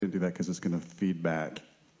that because it's going to feed back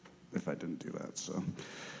if I didn't do that. So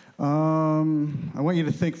I want you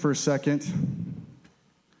to think for a second,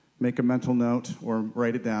 make a mental note or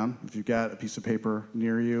write it down. If you've got a piece of paper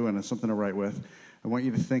near you and something to write with, I want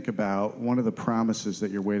you to think about one of the promises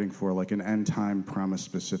that you're waiting for, like an end time promise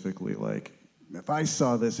specifically. Like, if I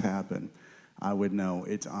saw this happen, I would know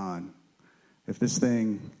it's on. If this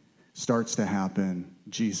thing starts to happen,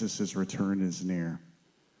 Jesus' return is near.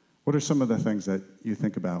 What are some of the things that you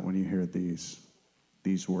think about when you hear these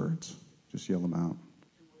words? Just yell them out.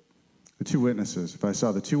 The two witnesses. If I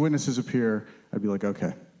saw the two witnesses appear, I'd be like,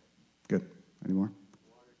 okay, good. Any more?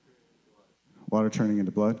 Water turning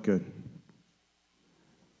into blood. Good.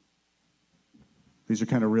 These are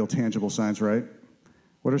kind of real tangible signs, right?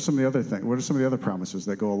 What are some of the other things? What are some of the other promises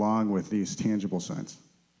that go along with these tangible signs?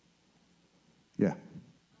 Yeah.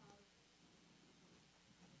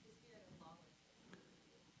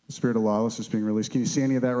 The spirit of lawlessness being released. Can you see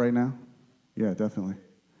any of that right now? Yeah, definitely.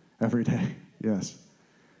 Every day. Yes.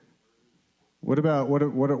 What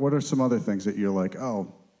are some other things that you're like,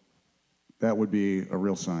 oh, that would be a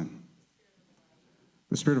real sign?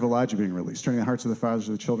 The spirit of Elijah being released, turning the hearts of the fathers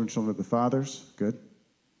to the children, children of the fathers. Good.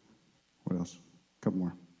 What else? A couple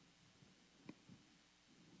more.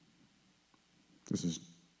 This is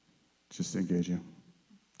just to engage you.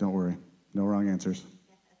 Don't worry. No wrong answers.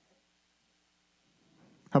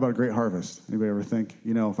 How about a great harvest? Anybody ever think,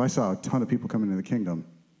 if I saw a ton of people coming into the kingdom,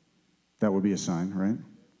 that would be a sign, right?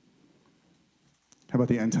 How about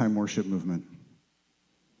the end time worship movement?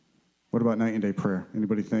 What about night and day prayer?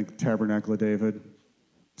 Anybody think Tabernacle of David,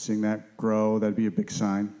 seeing that grow, that'd be a big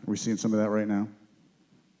sign? Are we seeing some of that right now?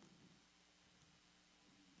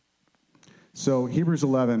 So Hebrews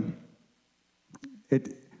 11,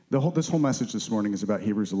 this whole message this morning is about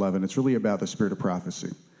Hebrews 11. It's really about the spirit of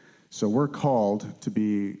prophecy. So we're called to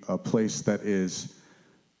be a place that is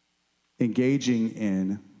engaging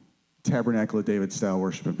in Tabernacle of David style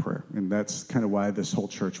worship and prayer. And that's kind of why this whole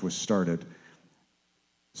church was started.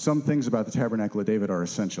 Some things about the Tabernacle of David are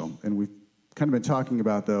essential. And we've kind of been talking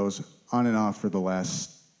about those on and off for the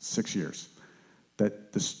last 6 years.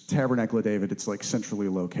 That this Tabernacle of David, it's like centrally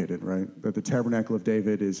located, right? That the Tabernacle of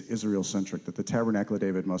David is Israel-centric, that the Tabernacle of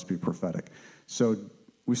David must be prophetic. So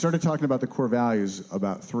we started talking about the core values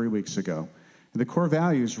about 3 weeks ago. And the core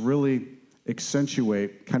values really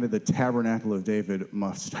accentuate kind of the Tabernacle of David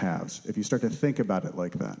must-haves, if you start to think about it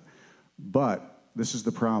like that. But this is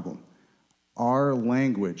the problem. Our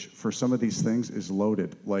language for some of these things is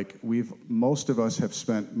loaded. Like most of us have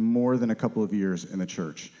spent more than a couple of years in the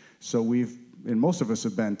church. So and most of us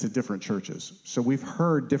have been to different churches. So we've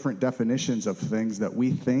heard different definitions of things that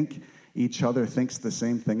we think each other thinks the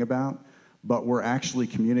same thing about, but we're actually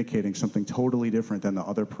communicating something totally different than the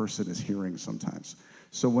other person is hearing sometimes.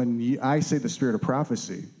 So when I say the spirit of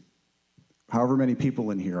prophecy, however many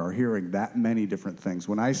people in here are hearing that many different things.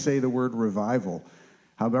 When I say the word revival,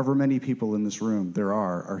 however many people in this room there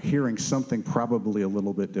are hearing something probably a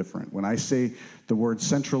little bit different. When I say the word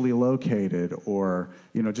centrally located or,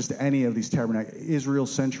 just any of these tabernacle,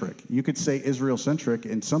 Israel-centric. You could say Israel-centric,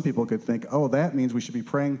 and some people could think, oh, that means we should be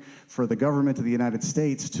praying for the government of the United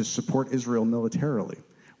States to support Israel militarily.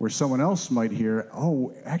 Where someone else might hear,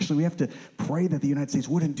 oh, actually, we have to pray that the United States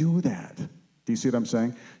wouldn't do that. Do you see what I'm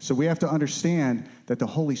saying? So we have to understand that the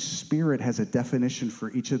Holy Spirit has a definition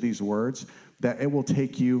for each of these words, that it will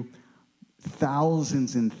take you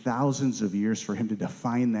thousands and thousands of years for him to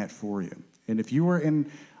define that for you. And if you are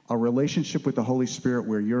in a relationship with the Holy Spirit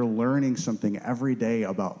where you're learning something every day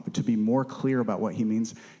to be more clear about what he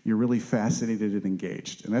means, you're really fascinated and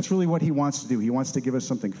engaged. And that's really what he wants to do. He wants to give us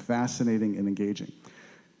something fascinating and engaging.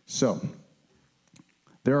 So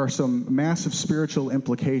there are some massive spiritual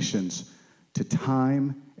implications to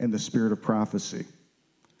time and the spirit of prophecy.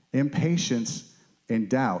 Impatience and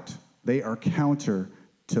doubt, they are counter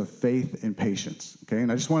to faith and patience. Okay,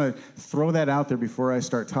 and I just want to throw that out there before I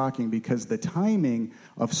start talking, because the timing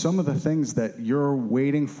of some of the things that you're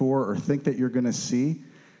waiting for or think that you're going to see,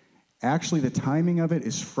 actually the timing of it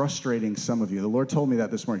is frustrating some of you. The Lord told me that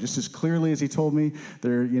this morning, just as clearly as he told me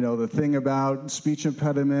the thing about speech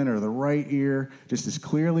impediment or the right ear, just as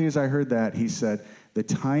clearly as I heard that, he said, the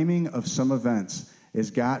timing of some events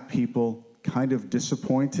has got people kind of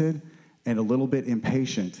disappointed and a little bit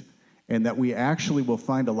impatient, and that we actually will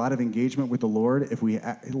find a lot of engagement with the Lord if we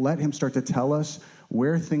let him start to tell us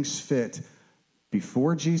where things fit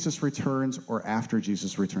before Jesus returns or after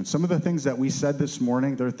Jesus returns. Some of the things that we said this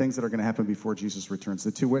morning, they're things that are going to happen before Jesus returns.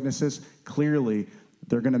 The two witnesses, clearly,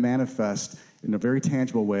 they're going to manifest in a very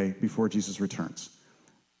tangible way before Jesus returns.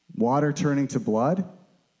 Water turning to blood,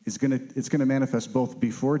 it's going to manifest both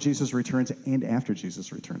before Jesus returns and after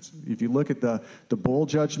Jesus returns. If you look at the bowl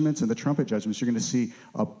judgments and the trumpet judgments, you're going to see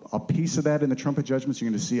a piece of that in the trumpet judgments. You're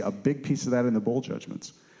going to see a big piece of that in the bowl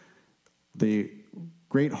judgments. The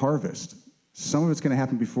great harvest, some of it's going to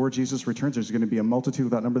happen before Jesus returns. There's going to be a multitude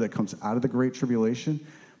without number that comes out of the great tribulation,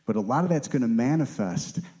 but a lot of that's going to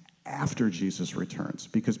manifest after Jesus returns,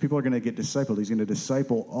 because people are going to get discipled. He's going to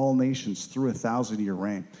disciple all nations through a 1,000-year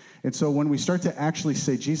reign. And so when we start to actually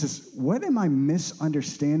say, Jesus, what am I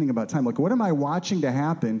misunderstanding about time? Like, what am I watching to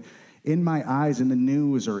happen in my eyes, in the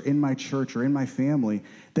news, or in my church, or in my family,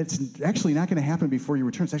 that's actually not going to happen before you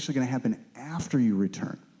return? It's actually going to happen after you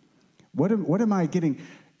return. What am I getting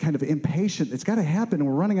kind of impatient? It's got to happen, and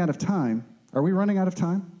we're running out of time. Are we running out of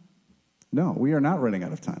time? No, we are not running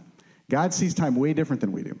out of time. God sees time way different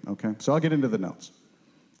than we do, okay? So I'll get into the notes.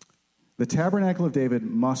 The tabernacle of David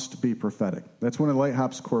must be prophetic. That's one of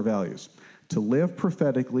Lighthop's core values. To live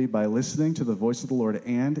prophetically by listening to the voice of the Lord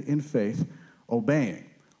and, in faith, obeying,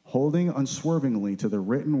 holding unswervingly to the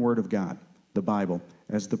written word of God, the Bible,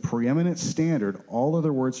 as the preeminent standard all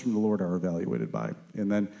other words from the Lord are evaluated by.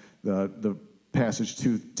 And then the passage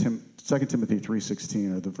 2 Timothy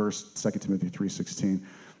 3:16, or the verse 2 Timothy 3:16,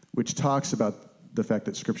 which talks about the fact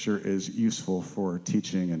that Scripture is useful for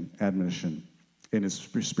teaching and admonition and is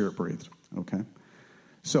Spirit-breathed, okay?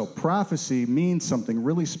 So prophecy means something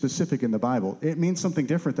really specific in the Bible. It means something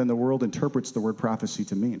different than the world interprets the word prophecy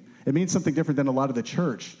to mean. It means something different than a lot of the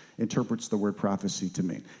church interprets the word prophecy to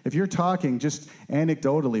mean. If you're talking just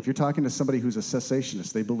anecdotally, if you're talking to somebody who's a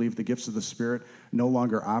cessationist, they believe the gifts of the Spirit no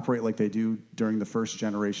longer operate like they do during the first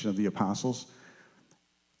generation of the apostles,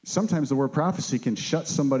 sometimes the word prophecy can shut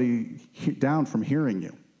somebody down from hearing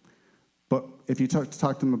you. But if you talk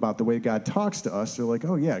to them about the way God talks to us, they're like,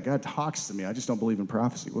 oh, yeah, God talks to me. I just don't believe in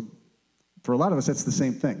prophecy. Well, for a lot of us, that's the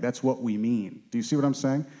same thing. That's what we mean. Do you see what I'm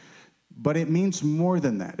saying? But it means more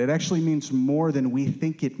than that. It actually means more than we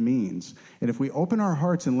think it means. And if we open our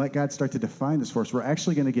hearts and let God start to define this for us, we're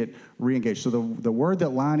actually going to get re-engaged. So the word that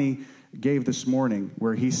Lonnie gave this morning,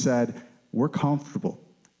 where he said, we're comfortable.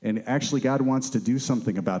 And actually, God wants to do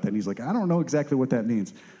something about that. And he's like, I don't know exactly what that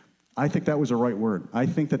means. I think that was a right word. I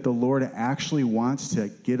think that the Lord actually wants to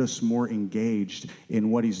get us more engaged in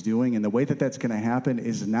what he's doing. And the way that that's going to happen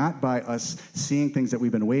is not by us seeing things that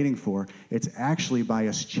we've been waiting for. It's actually by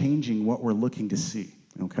us changing what we're looking to see,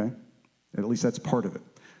 okay? At least that's part of it.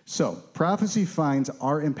 So prophecy finds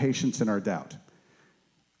our impatience and our doubt.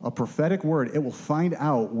 A prophetic word, it will find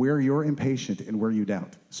out where you're impatient and where you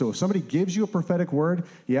doubt. So if somebody gives you a prophetic word,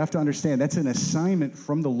 you have to understand that's an assignment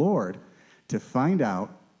from the Lord to find out,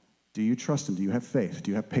 do you trust him? Do you have faith?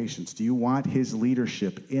 Do you have patience? Do you want his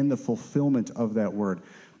leadership in the fulfillment of that word?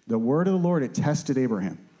 The word of the Lord, it tested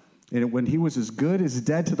Abraham. And when he was as good as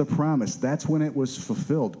dead to the promise, that's when it was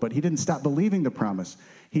fulfilled. But he didn't stop believing the promise.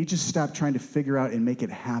 He just stopped trying to figure out and make it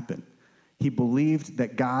happen. He believed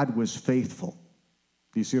that God was faithful.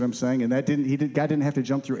 Do you see what I'm saying? And God didn't have to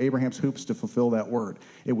jump through Abraham's hoops to fulfill that word.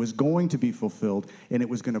 It was going to be fulfilled, and it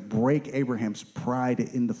was going to break Abraham's pride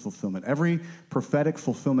in the fulfillment. Every prophetic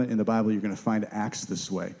fulfillment in the Bible, you're going to find acts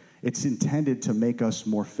this way. It's intended to make us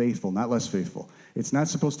more faithful, not less faithful. It's not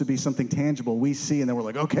supposed to be something tangible we see, and then we're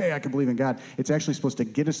like, okay, I can believe in God. It's actually supposed to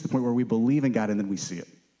get us to the point where we believe in God, and then we see it.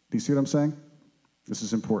 Do you see what I'm saying? This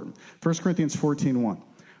is important. 1 Corinthians 14:1.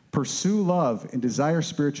 Pursue love and desire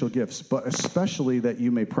spiritual gifts, but especially that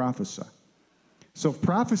you may prophesy. So if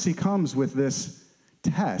prophecy comes with this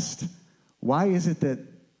test, why is it that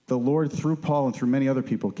the Lord, through Paul and through many other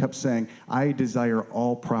people, kept saying, I desire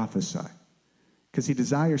all prophesy? Because he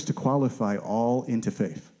desires to qualify all into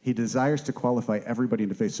faith. He desires to qualify everybody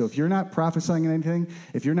into faith. So if you're not prophesying anything,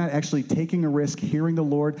 if you're not actually taking a risk, hearing the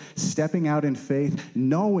Lord, stepping out in faith,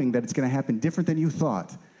 knowing that it's going to happen different than you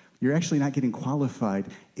thought, you're actually not getting qualified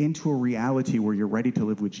into a reality where you're ready to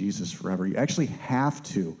live with Jesus forever. You actually have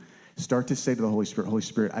to start to say to the Holy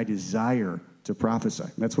Spirit, I desire to prophesy.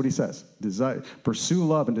 And that's what he says. Pursue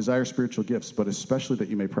love and desire spiritual gifts, but especially that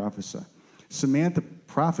you may prophesy. Samantha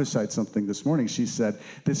prophesied something this morning. She said,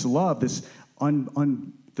 this love, this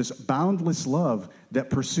boundless love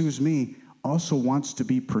that pursues me also wants to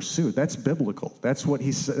be pursued. That's biblical. That's what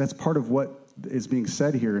he said. That's part of what is being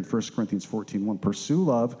said here in 1 Corinthians 14:1. Pursue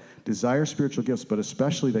love, desire spiritual gifts, but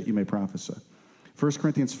especially that you may prophesy. 1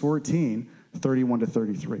 Corinthians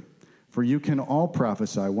 14:31-33. For you can all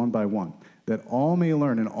prophesy one by one, that all may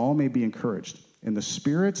learn and all may be encouraged. And the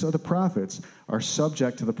spirits of the prophets are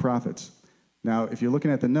subject to the prophets. Now, if you're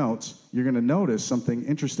looking at the notes, you're going to notice something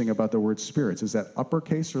interesting about the word spirits. Is that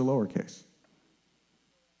uppercase or lowercase?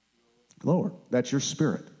 Lower. That's your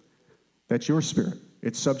spirit. That's your spirit.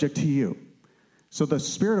 It's subject to you. So the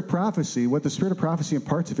spirit of prophecy, what the spirit of prophecy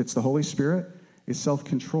imparts, if it's the Holy Spirit, is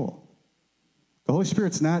self-control. The Holy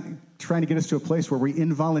Spirit's not trying to get us to a place where we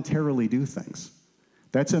involuntarily do things.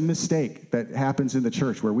 That's a mistake that happens in the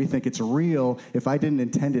church where we think it's real if I didn't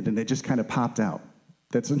intend it and it just kind of popped out.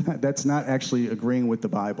 That's not actually agreeing with the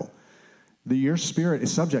Bible. Your spirit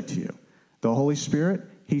is subject to you. The Holy Spirit,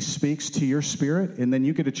 he speaks to your spirit, and then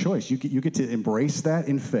you get a choice. You get to embrace that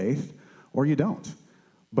in faith, or you don't.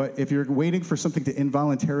 But if you're waiting for something to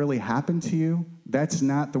involuntarily happen to you, that's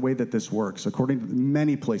not the way that this works, according to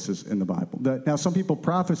many places in the Bible. Now, some people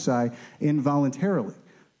prophesy involuntarily.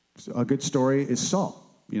 A good story is Saul.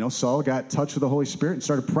 Saul got touched with the Holy Spirit and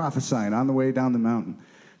started prophesying on the way down the mountain.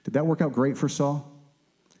 Did that work out great for Saul?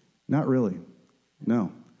 Not really.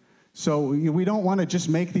 No. So we don't want to just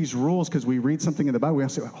make these rules because we read something in the Bible. We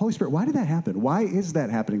have to say, Holy Spirit, why did that happen? Why is that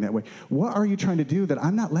happening that way? What are you trying to do that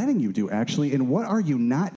I'm not letting you do, actually? And what are you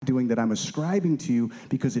not doing that I'm ascribing to you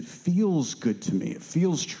because it feels good to me? It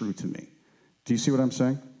feels true to me. Do you see what I'm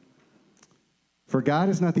saying? For God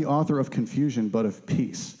is not the author of confusion, but of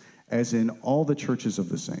peace, as in all the churches of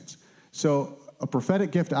the saints. So a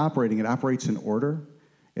prophetic gift it operates in order.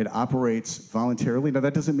 It operates voluntarily. Now,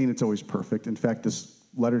 that doesn't mean it's always perfect. In fact, this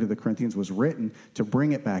letter to the Corinthians was written to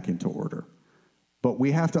bring it back into order. But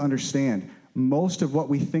we have to understand, most of what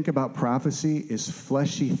we think about prophecy is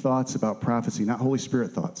fleshy thoughts about prophecy, not Holy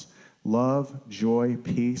Spirit thoughts. Love, joy,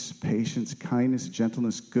 peace, patience, kindness,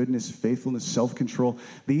 gentleness, goodness, faithfulness, self-control.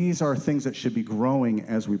 These are things that should be growing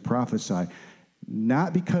as we prophesy.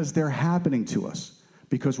 Not because they're happening to us,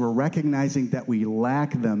 because we're recognizing that we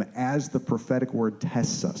lack them as the prophetic word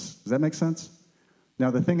tests us. Does that make sense? Now,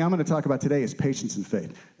 the thing I'm going to talk about today is patience and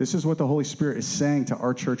faith. This is what the Holy Spirit is saying to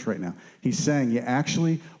our church right now. He's saying you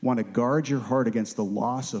actually want to guard your heart against the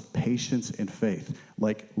loss of patience and faith.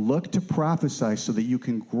 Like, look to prophesy so that you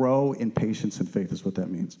can grow in patience and faith is what that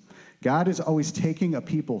means. God is always taking a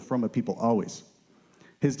people from a people, always.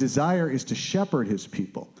 His desire is to shepherd his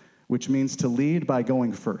people, which means to lead by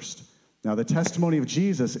going first. Now, the testimony of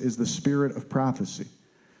Jesus is the spirit of prophecy.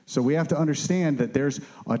 So we have to understand that there's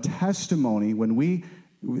a testimony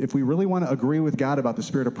if we really want to agree with God about the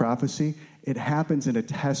spirit of prophecy, it happens in a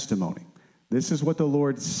testimony. This is what the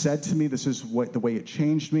Lord said to me. This is the way it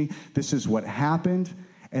changed me. This is what happened.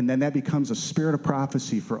 And then that becomes a spirit of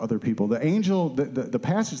prophecy for other people. The angel, the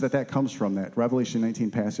passage that comes from, that Revelation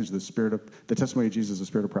 19 passage, the testimony of Jesus, the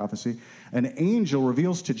spirit of prophecy, an angel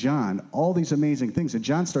reveals to John all these amazing things. And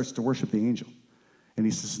John starts to worship the angel. And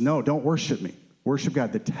he says, no, don't worship me. Worship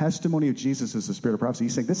God. The testimony of Jesus is the spirit of prophecy.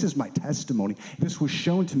 He's saying, this is my testimony. This was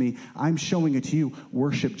shown to me. I'm showing it to you.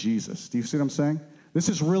 Worship Jesus. Do you see what I'm saying? This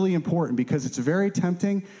is really important because it's very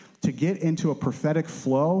tempting to get into a prophetic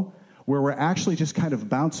flow where we're actually just kind of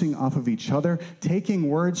bouncing off of each other, taking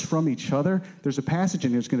words from each other. There's a passage in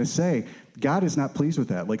here that's going to say, God is not pleased with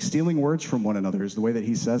that. Like stealing words from one another is the way that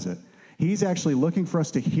he says it. He's actually looking for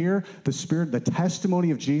us to hear the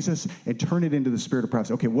testimony of Jesus and turn it into the spirit of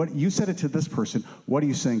prophecy. Okay, what you said it to this person. What are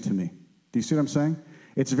you saying to me? Do you see what I'm saying?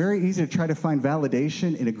 It's very easy to try to find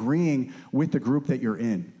validation in agreeing with the group that you're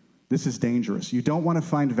in. This is dangerous. You don't want to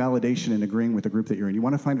find validation in agreeing with the group that you're in. You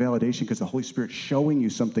want to find validation because the Holy Spirit's showing you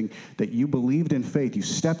something that you believed in faith. You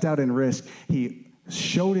stepped out in risk. He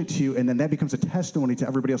showed it to you, and then that becomes a testimony to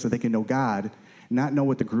everybody else that they can know God, not know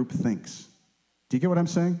what the group thinks. Do you get what I'm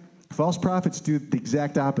saying? False prophets do the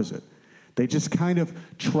exact opposite. They just kind of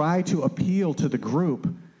try to appeal to the group,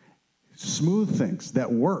 smooth things that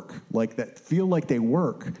work, that feel like they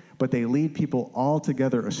work, but they lead people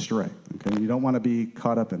altogether astray. Okay, you don't want to be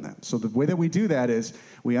caught up in that. So the way that we do that is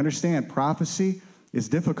we understand prophecy is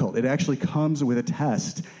difficult. It actually comes with a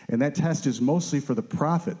test, and that test is mostly for the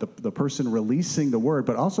prophet, the person releasing the word,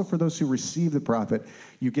 but also for those who receive the prophet.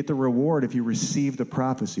 You get the reward if you receive the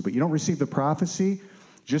prophecy, but you don't receive the prophecy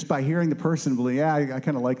just by hearing the person believe, I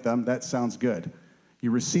kind of like them, that sounds good.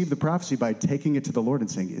 You receive the prophecy by taking it to the Lord and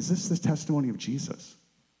saying, is this the testimony of Jesus?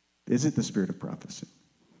 Is it the spirit of prophecy?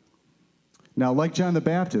 Now, like John the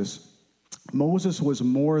Baptist, Moses was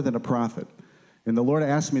more than a prophet. And the Lord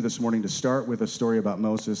asked me this morning to start with a story about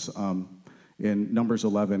Moses in Numbers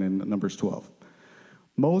 11 and Numbers 12.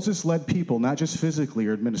 Moses led people, not just physically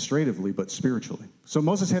or administratively, but spiritually. So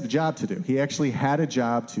Moses had a job to do. He actually had a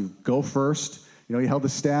job to go first. He held the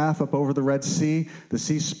staff up over the Red Sea. The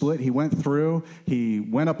sea split. He went through. He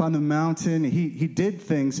went up on the mountain. He did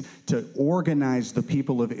things to organize the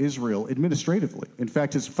people of Israel administratively. In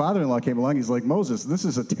fact, his father-in-law came along. He's like, Moses, this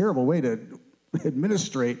is a terrible way to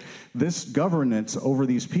administrate this governance over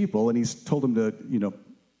these people. And he's told him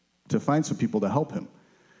to find some people to help him.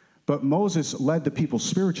 But Moses led the people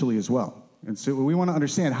spiritually as well. And so we want to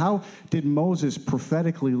understand, how did Moses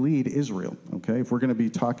prophetically lead Israel, okay, if we're going to be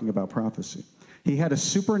talking about prophecy? He had a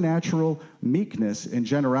supernatural meekness and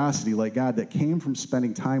generosity like God that came from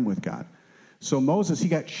spending time with God. So Moses, he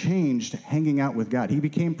got changed hanging out with God. He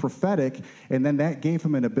became prophetic, and then that gave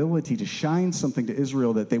him an ability to shine something to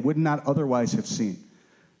Israel that they would not otherwise have seen.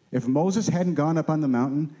 If Moses hadn't gone up on the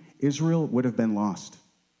mountain, Israel would have been lost.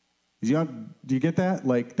 Do you get that?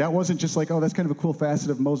 Like, that wasn't just like, oh, that's kind of a cool facet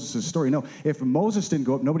of Moses' story. No, if Moses didn't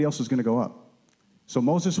go up, nobody else was going to go up. So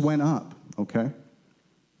Moses went up, okay?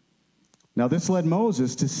 Now, this led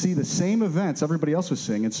Moses to see the same events everybody else was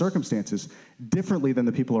seeing in circumstances differently than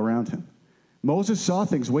the people around him. Moses saw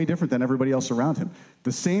things way different than everybody else around him.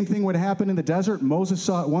 The same thing would happen in the desert. Moses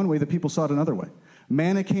saw it one way, the people saw it another way.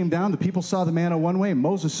 Manna came down, the people saw the manna one way,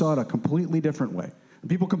 Moses saw it a completely different way.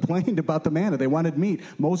 People complained about the manna. They wanted meat.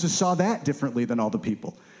 Moses saw that differently than all the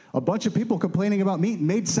people. A bunch of people complaining about meat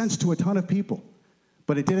made sense to a ton of people,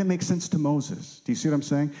 but it didn't make sense to Moses. Do you see what I'm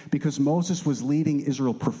saying? Because Moses was leading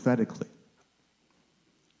Israel prophetically.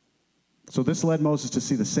 So this led Moses to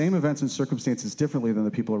see the same events and circumstances differently than the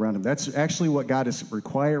people around him. That's actually what God is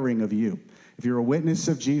requiring of you. If you're a witness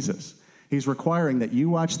of Jesus, he's requiring that you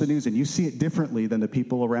watch the news and you see it differently than the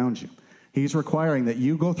people around you. He's requiring that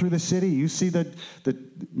you go through the city, you see the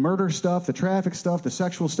murder stuff, the traffic stuff, the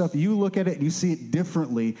sexual stuff. You look at it and you see it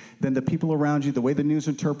differently than the people around you, the way the news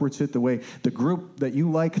interprets it, the way the group that you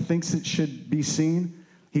like thinks it should be seen.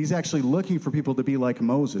 He's actually looking for people to be like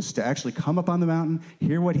Moses, to actually come up on the mountain,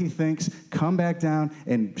 hear what he thinks, come back down,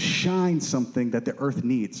 and shine something that the earth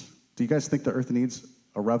needs. Do you guys think the earth needs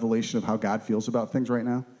a revelation of how God feels about things right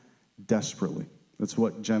now? Desperately. That's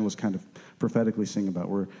what Jen was kind of prophetically saying about.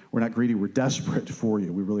 We're not greedy. We're desperate for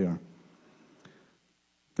you. We really are.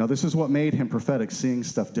 Now, this is what made him prophetic, seeing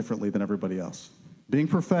stuff differently than everybody else. Being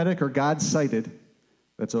prophetic or God-sighted,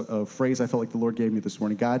 that's a phrase I felt like the Lord gave me this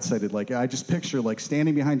morning. God-sighted, like I just picture like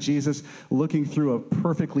standing behind Jesus, looking through a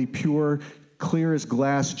perfectly pure, clear as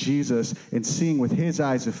glass Jesus and seeing with his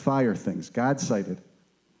eyes of fire things. God-sighted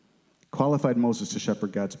qualified Moses to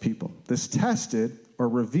shepherd God's people. This tested or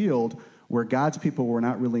revealed where God's people were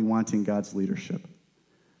not really wanting God's leadership.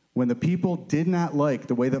 When the people did not like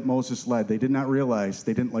the way that Moses led, they did not realize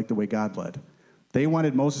they didn't like the way God led. They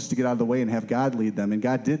wanted Moses to get out of the way and have God lead them, and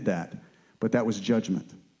God did that. But that was judgment.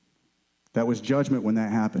 That was judgment when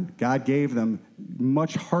that happened. God gave them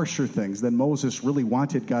much harsher things than Moses really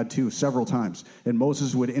wanted God to several times. And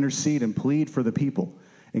Moses would intercede and plead for the people,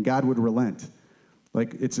 and God would relent.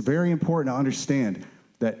 Like, it's very important to understand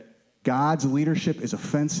that God's leadership is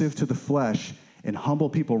offensive to the flesh, and humble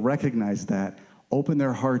people recognize that, open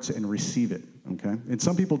their hearts, and receive it, okay? And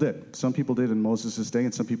some people did. Some people did in Moses' day,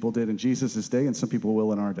 and some people did in Jesus' day, and some people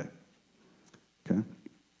will in our day, okay?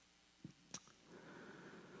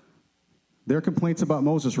 Their complaints about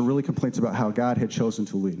Moses were really complaints about how God had chosen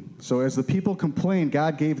to lead. So as the people complained,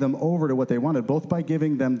 God gave them over to what they wanted, both by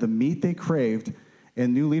giving them the meat they craved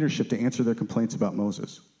and new leadership to answer their complaints about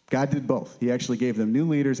Moses. God did both. He actually gave them new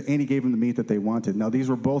leaders, and he gave them the meat that they wanted. Now, these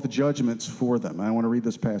were both judgments for them. I want to read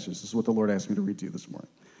this passage. This is what the Lord asked me to read to you this morning.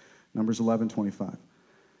 Numbers 11:25.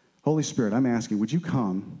 Holy Spirit, I'm asking, would you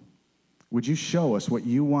come? Would you show us what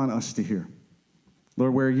you want us to hear?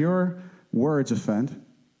 Lord, where your words offend,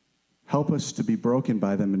 help us to be broken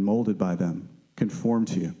by them and molded by them, conform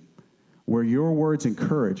to you. Where your words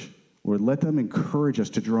encourage, Lord, let them encourage us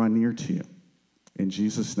to draw near to you. In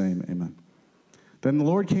Jesus' name, amen. Then the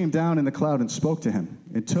Lord came down in the cloud and spoke to him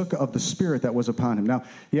and took of the Spirit that was upon him. Now,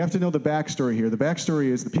 you have to know the backstory here. The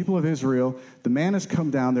backstory is the people of Israel, the man has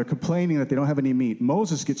come down. They're complaining that they don't have any meat.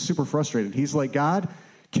 Moses gets super frustrated. He's like, God,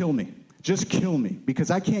 kill me. Just kill me,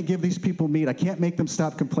 because I can't give these people meat. I can't make them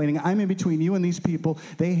stop complaining. I'm in between you and these people.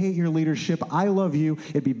 They hate your leadership. I love you.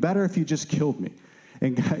 It'd be better if you just killed me.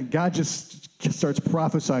 And God just starts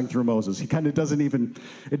prophesying through Moses. He kind of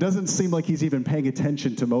it doesn't seem like he's even paying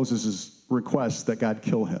attention to Moses' request that God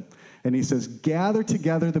kill him. And he says, gather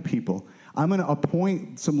together the people. I'm going to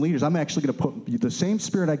appoint some leaders. I'm actually going to put the same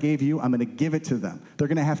spirit I gave you, I'm going to give it to them. They're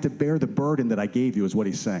going to have to bear the burden that I gave you, is what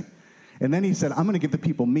he's saying. And then he said, I'm going to give the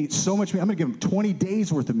people meat, so much meat. I'm going to give them 20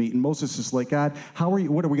 days worth of meat. And Moses is like, God,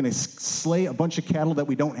 what are we going to slay a bunch of cattle that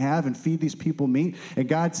we don't have and feed these people meat? And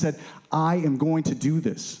God said, I am going to do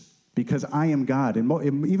this because I am God.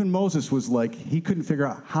 And even Moses was like, he couldn't figure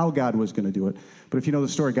out how God was going to do it. But if you know the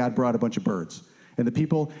story, God brought a bunch of birds. And the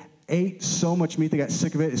people ate so much meat, they got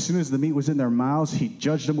sick of it. As soon as the meat was in their mouths, he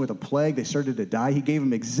judged them with a plague. They started to die. He gave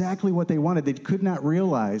them exactly what they wanted. They could not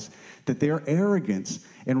realize that their arrogance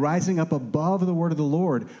and rising up above the word of the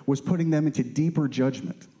Lord was putting them into deeper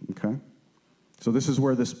judgment, okay? So this is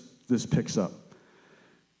where this picks up.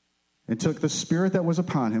 and took the spirit that was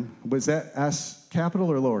upon him. Was that S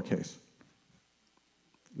capital or lowercase?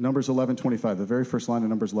 Numbers 11:25, the very first line of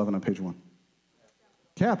Numbers 11 on page 1.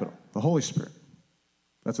 Capital, the Holy Spirit.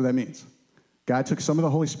 That's what that means. God took some of the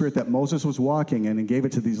Holy Spirit that Moses was walking in and gave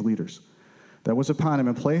it to these leaders that was upon him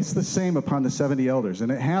and placed the same upon the 70 elders.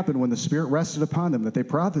 And it happened when the Spirit rested upon them that they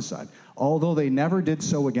prophesied, although they never did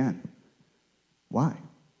so again. Why?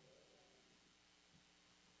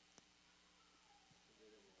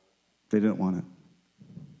 They didn't want it.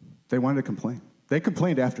 They wanted to complain. They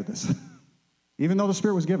complained after this. Even though the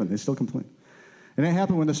Spirit was given, they still complained. And it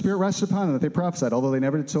happened when the Spirit rested upon them that they prophesied, although they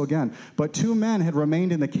never did so again. But 2 men had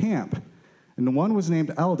remained in the camp, and the one was named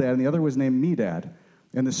Eldad, and the other was named Medad.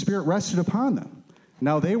 And the Spirit rested upon them.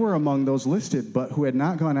 Now they were among those listed, but who had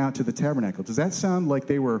not gone out to the tabernacle. Does that sound like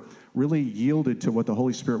they were really yielded to what the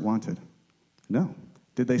Holy Spirit wanted? No.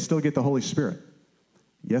 Did they still get the Holy Spirit?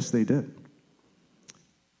 Yes, they did.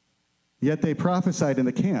 Yet they prophesied in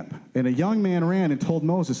the camp. And a young man ran and told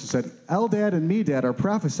Moses and said, Eldad and Medad are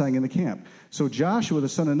prophesying in the camp. So Joshua, the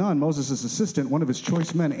son of Nun, Moses' assistant, one of his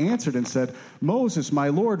choice men, answered and said, Moses, my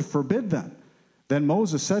Lord, forbid them. Then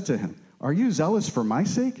Moses said to him, Are you zealous for my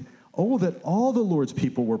sake? Oh, that all the Lord's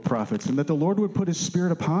people were prophets, and that the Lord would put his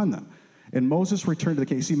Spirit upon them. And Moses returned to the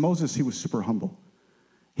camp. See, Moses, he was super humble.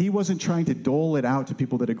 He wasn't trying to dole it out to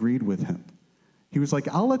people that agreed with him. He was like,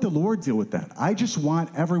 I'll let the Lord deal with that. I just want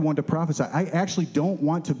everyone to prophesy. I actually don't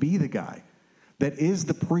want to be the guy that is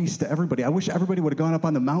the priest to everybody. I wish everybody would have gone up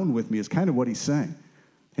on the mountain with me, is kind of what he's saying.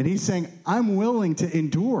 And he's saying, I'm willing to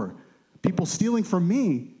endure people stealing from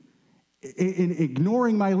me, in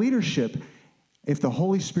ignoring my leadership. If the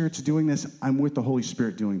Holy Spirit's doing this, I'm with the Holy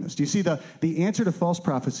Spirit doing this. Do you see the answer to false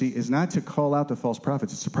prophecy is not to call out the false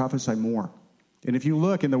prophets, it's to prophesy more. And if you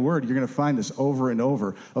look in the Word, you're going to find this over and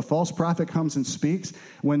over. A false prophet comes and speaks.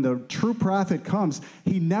 When the true prophet comes,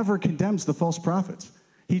 he never condemns the false prophets.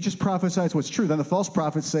 He just prophesies what's true. Then the false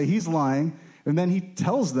prophets say he's lying, and then he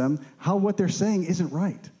tells them how what they're saying isn't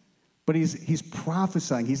right. But he's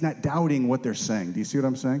prophesying. He's not doubting what they're saying. Do you see what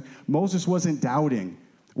I'm saying? Moses wasn't doubting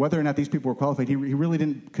whether or not these people were qualified. He really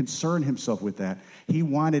didn't concern himself with that. He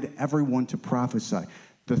wanted everyone to prophesy.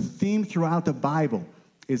 The theme throughout the Bible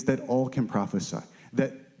is that all can prophesy,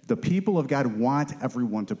 that the people of God want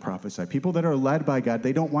everyone to prophesy. People that are led by God,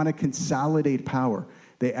 they don't want to consolidate power.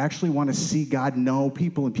 They actually want to see God know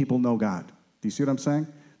people and people know God. Do you see what I'm saying?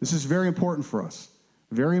 This is very important for us,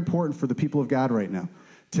 very important for the people of God right now,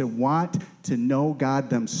 to want to know God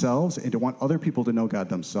themselves and to want other people to know God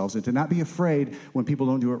themselves and to not be afraid when people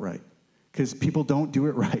don't do it right, because people don't do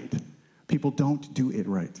it right. People don't do it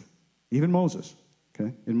right. Even Moses.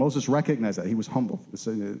 Okay? And Moses recognized that. He was humble.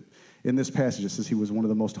 In this passage, it says he was one of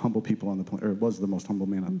the most humble people on the planet, or was the most humble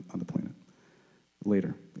man on the planet.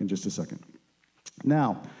 Later, in just a second.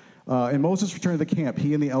 Now, and Moses returned to the camp,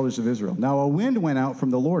 he and the elders of Israel. Now a wind went out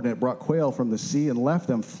from the Lord, and it brought quail from the sea and left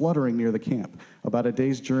them fluttering near the camp, about a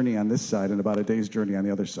day's journey on this side and about a day's journey on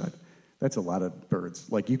the other side. That's a lot of birds.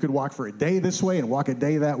 Like you could walk for a day this way and walk a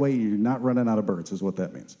day that way. You're not running out of birds, is what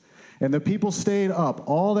that means. And the people stayed up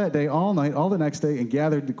all that day, all night, all the next day, and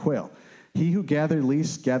gathered the quail. He who gathered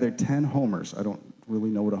least gathered 10 homers. I don't really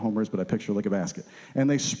know what a homer is, but I picture like a basket. And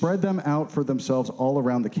they spread them out for themselves all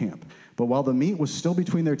around the camp. But while the meat was still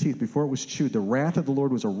between their teeth before it was chewed, the wrath of the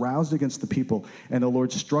Lord was aroused against the people, and the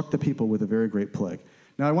Lord struck the people with a very great plague.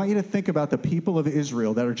 Now, I want you to think about the people of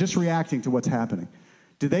Israel that are just reacting to what's happening.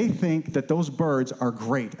 Do they think that those birds are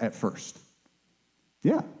great at first?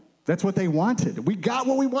 Yeah. That's what they wanted. We got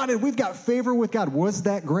what we wanted. We've got favor with God. Was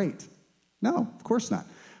that great? No, of course not.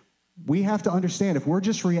 We have to understand, if we're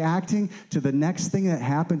just reacting to the next thing that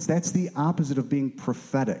happens, that's the opposite of being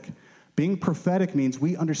prophetic. Being prophetic means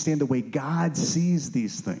we understand the way God sees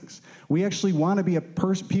these things. We actually want to be a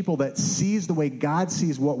people that sees the way God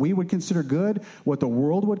sees what we would consider good, what the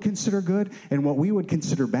world would consider good, and what we would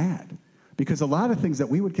consider bad. Because a lot of things that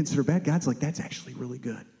we would consider bad, God's like, that's actually really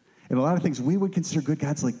good. And a lot of things we would consider good,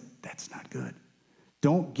 God's like, that's not good.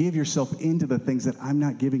 Don't give yourself into the things that I'm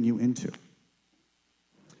not giving you into.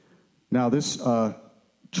 Now, this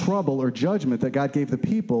trouble or judgment that God gave the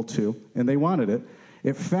people to, and they wanted it,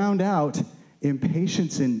 it found out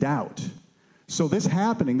impatience and doubt. So this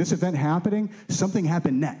event happening, something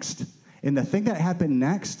happened next. And the thing that happened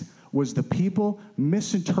next was the people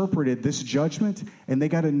misinterpreted this judgment, and they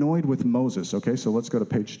got annoyed with Moses. Okay, so let's go to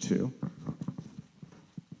page 2.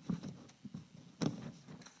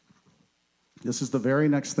 This is the very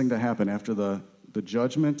next thing to happen after the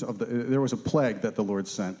judgment of there was a plague that the Lord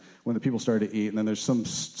sent when the people started to eat, and then there's some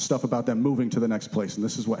stuff about them moving to the next place, and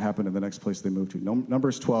this is what happened in the next place they moved to.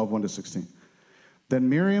 Numbers 12, 1-16. Then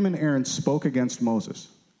Miriam and Aaron spoke against Moses.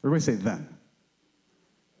 Everybody say then.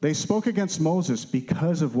 They spoke against Moses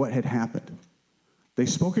because of what had happened. They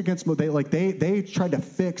spoke against they tried to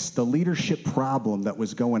fix the leadership problem that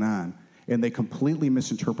was going on, and they completely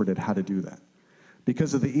misinterpreted how to do that.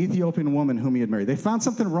 Because of the Ethiopian woman whom he had married. They found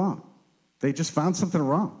something wrong. They just found something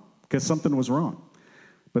wrong because something was wrong.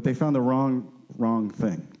 But they found the wrong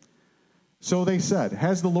thing. So they said,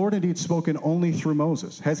 has the Lord indeed spoken only through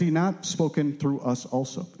Moses? Has he not spoken through us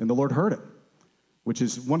also? And the Lord heard it, which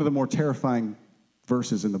is one of the more terrifying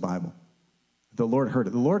verses in the Bible. The Lord heard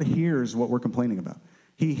it. The Lord hears what we're complaining about.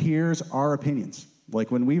 He hears our opinions. Like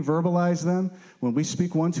when we verbalize them, when we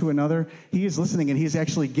speak one to another, he is listening, and he's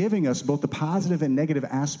actually giving us both the positive and negative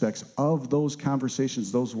aspects of those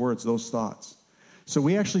conversations, those words, those thoughts. So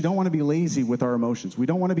we actually don't want to be lazy with our emotions. We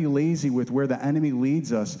don't want to be lazy with where the enemy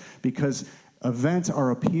leads us, because events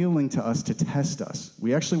are appealing to us to test us.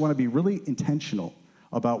 We actually want to be really intentional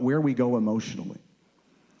about where we go emotionally.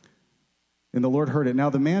 And the Lord heard it. Now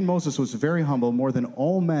the man Moses was very humble, more than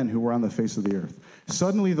all men who were on the face of the earth.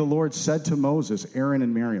 Suddenly the Lord said to Moses, Aaron,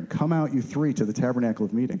 and Miriam, come out, you three, to the tabernacle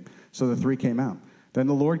of meeting. So the three came out. Then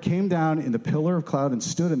the Lord came down in the pillar of cloud and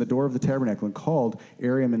stood in the door of the tabernacle and called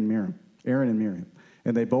Aaron and Miriam.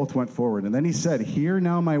 And they both went forward. And then he said, hear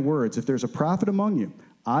now my words. If there's a prophet among you,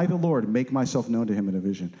 I, the Lord, make myself known to him in a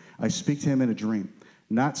vision. I speak to him in a dream.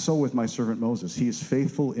 Not so with my servant Moses. He is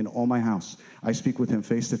faithful in all my house. I speak with him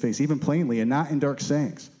face to face, even plainly, and not in dark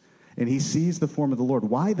sayings. And he sees the form of the Lord.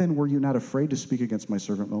 Why then were you not afraid to speak against my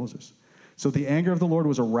servant Moses? So the anger of the Lord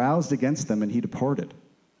was aroused against them, and he departed.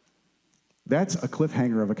 That's a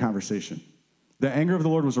cliffhanger of a conversation. The anger of the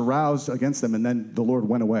Lord was aroused against them, and then the Lord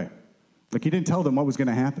went away. Like he didn't tell them what was going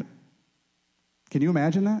to happen. Can you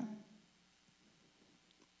imagine that?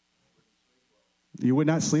 You would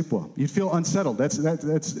not sleep well. You'd feel unsettled. That's.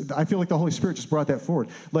 I feel like the Holy Spirit just brought that forward.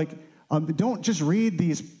 Like, don't just read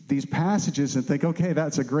these passages and think, okay,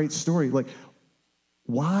 that's a great story. Like,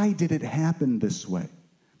 why did it happen this way?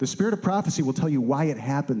 The spirit of prophecy will tell you why it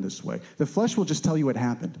happened this way. The flesh will just tell you it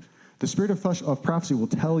happened. The spirit of prophecy will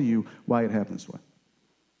tell you why it happened this way.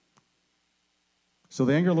 So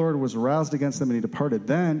the anger of the Lord was aroused against them, and he departed.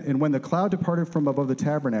 Then, and when the cloud departed from above the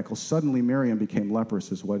tabernacle, suddenly Miriam became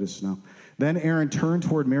leprous, as white as snow. Then Aaron turned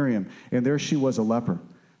toward Miriam, and there she was, a leper.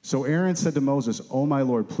 So Aaron said to Moses, O my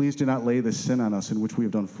Lord, please do not lay this sin on us, in which we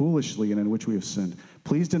have done foolishly and in which we have sinned.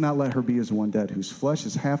 Please do not let her be as one dead, whose flesh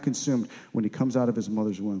is half consumed when he comes out of his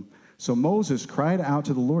mother's womb. So Moses cried out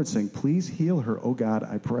to the Lord, saying, please heal her, O God,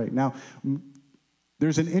 I pray. Now,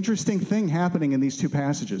 there's an interesting thing happening in these two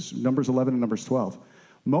passages, Numbers 11 and Numbers 12.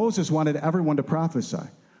 Moses wanted everyone to prophesy.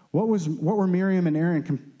 What were Miriam and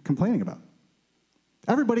Aaron complaining about?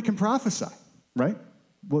 Everybody can prophesy, right?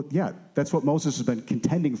 Well, yeah, that's what Moses has been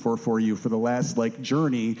contending for you for the last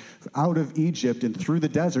journey out of Egypt and through the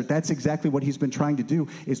desert. That's exactly what he's been trying to do,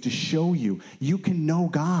 is to show you can know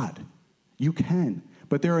God. You can.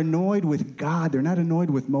 But they're annoyed with God. They're not annoyed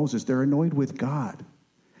with Moses. They're annoyed with God.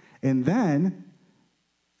 And then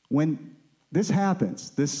when this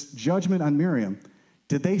happens, this judgment on Miriam,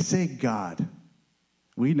 did they say, God,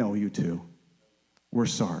 we know you too. We're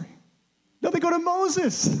sorry. No, they go to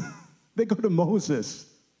Moses. They go to Moses.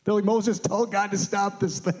 They're like, Moses, tell God to stop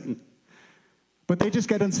this thing. But they just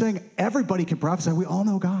got done saying, everybody can prophesy. We all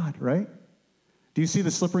know God, right? Do you see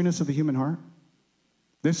the slipperiness of the human heart?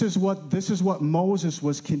 This is what Moses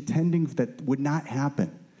was contending that would not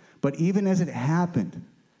happen. But even as it happened,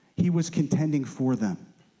 he was contending for them.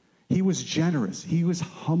 He was generous. He was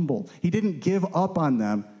humble. He didn't give up on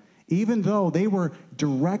them, even though they were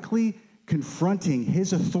directly confronting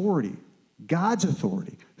his authority, God's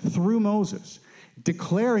authority, through Moses,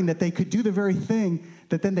 declaring that they could do the very thing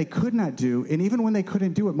that then they could not do. And even when they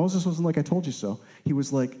couldn't do it, Moses wasn't like, I told you so. He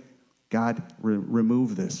was like, God,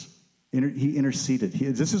 remove this. He interceded.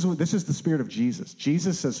 This is the spirit of Jesus.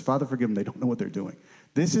 Jesus says, Father, forgive them. They don't know what they're doing.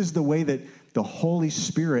 This is the way that the Holy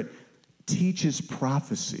Spirit teaches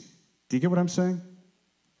prophecy. Do you get what I'm saying?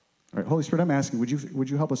 All right, Holy Spirit, I'm asking, would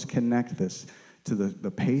you help us connect this to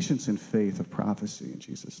the patience and faith of prophecy in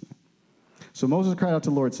Jesus' name? So Moses cried out to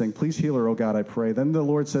the Lord, saying, please heal her, O God, I pray. Then the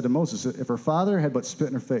Lord said to Moses, if her father had but spit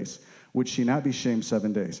in her face, would she not be shamed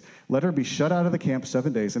 7 days? Let her be shut out of the camp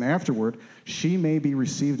 7 days, and afterward she may be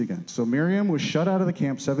received again. So Miriam was shut out of the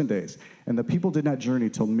camp 7 days, and the people did not journey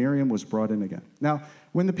till Miriam was brought in again. Now,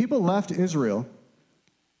 when the people left Israel,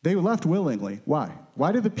 they left willingly. Why?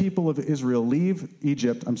 Why did the people of Israel leave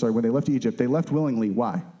Egypt? When they left Egypt, they left willingly.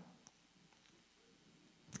 Why?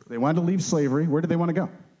 They wanted to leave slavery. Where did they want to go?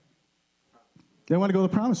 They want to go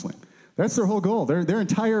to the promised land. That's their whole goal. Their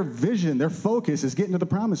entire vision, their focus is getting to the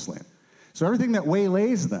promised land. So everything that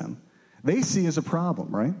waylays them, they see as a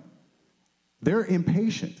problem, right? They're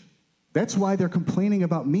impatient. That's why they're complaining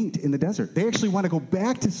about meat in the desert. They actually want to go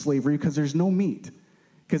back to slavery because there's no meat.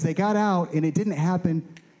 Because they got out and it didn't happen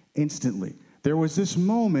instantly. There was this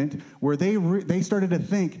moment where they started to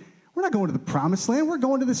think, we're not going to the promised land. We're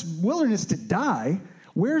going to this wilderness to die.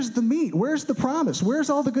 Where's the meat? Where's the promise? Where's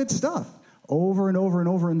all the good stuff? Over and over and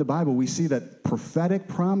over in the Bible, we see that prophetic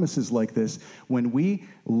promises like this, when we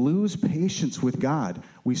lose patience with God,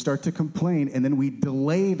 we start to complain, and then we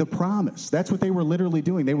delay the promise. That's what they were literally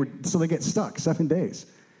doing. So they get stuck 7 days.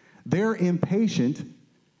 They're impatient,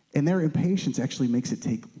 and their impatience actually makes it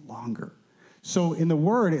take longer. So in the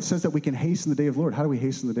Word, it says that we can hasten the day of the Lord. How do we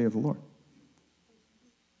hasten the day of the Lord?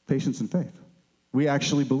 Patience and faith. We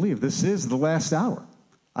actually believe this is the last hour.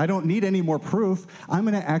 I don't need any more proof. I'm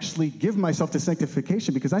going to actually give myself to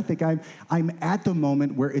sanctification because I think I'm at the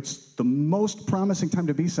moment where it's the most promising time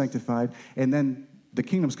to be sanctified, and then the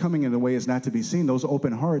kingdom's coming in a way is not to be seen. Those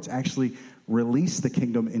open hearts actually release the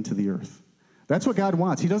kingdom into the earth. That's what God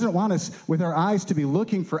wants. He doesn't want us with our eyes to be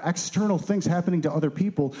looking for external things happening to other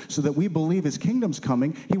people so that we believe his kingdom's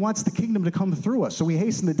coming. He wants the kingdom to come through us. So we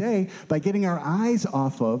hasten the day by getting our eyes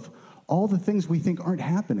off of all the things we think aren't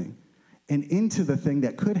happening and into the thing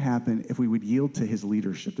that could happen if we would yield to his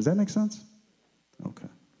leadership. Does that make sense? Okay.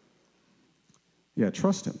 Yeah,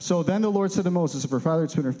 trust him. So then the Lord said to Moses, if her father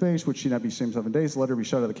had spit in her face, would she not be shamed 7 days? Let her be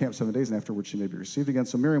shut out of the camp 7 days, and afterwards she may be received again.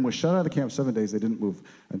 So Miriam was shut out of the camp 7 days. They didn't move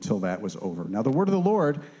until that was over. Now the word of the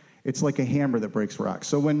Lord, it's like a hammer that breaks rocks.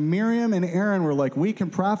 So when Miriam and Aaron were like, we can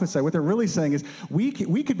prophesy, what they're really saying is we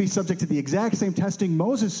could be subject to the exact same testing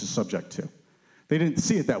Moses is subject to. They didn't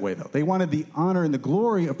see it that way, though. They wanted the honor and the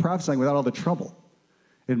glory of prophesying without all the trouble.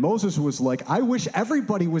 And Moses was like, I wish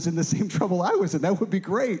everybody was in the same trouble I was in. That would be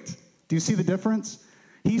great. Do you see the difference?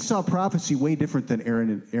 He saw prophecy way different than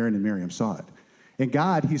Aaron and Miriam saw it. And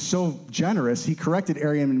God, he's so generous, he corrected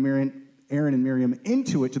Aaron and Miriam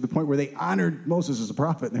into it to the point where they honored Moses as a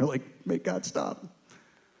prophet. And they're like, make God stop.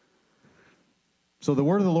 So the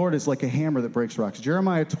word of the Lord is like a hammer that breaks rocks.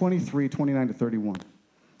 Jeremiah 23, 29 to 31.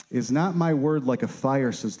 Is not my word like a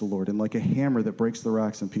fire, says the Lord, and like a hammer that breaks the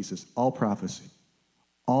rocks in pieces? All prophecy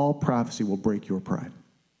will break your pride.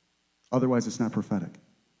 Otherwise, it's not prophetic.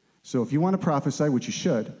 So if you want to prophesy, which you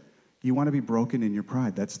should, you want to be broken in your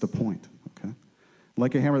pride. That's the point, okay?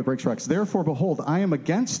 Like a hammer that breaks rocks. Therefore, behold, I am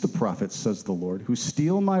against the prophets, says the Lord, who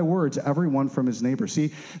steal my words, every one from his neighbor.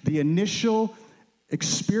 See, the initial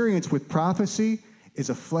experience with prophecy is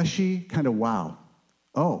a fleshy kind of wow.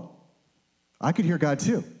 Oh, I could hear God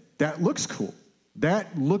too. That looks cool.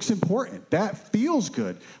 That looks important. That feels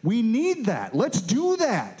good. We need that. Let's do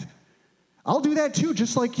that. I'll do that too,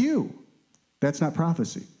 just like you. That's not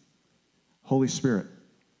prophecy. Holy Spirit,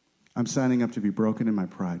 I'm signing up to be broken in my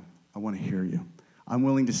pride. I want to hear you. I'm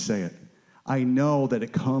willing to say it. I know that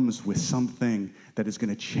it comes with something that is going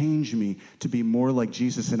to change me to be more like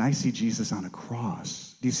Jesus, and I see Jesus on a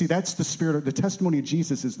cross. Do you see? That's the spirit of the testimony of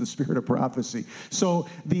Jesus is the spirit of prophecy. So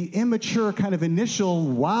the immature kind of initial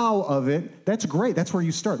wow of it, that's great. That's where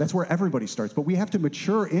you start. That's where everybody starts. But we have to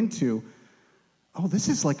mature into, oh, this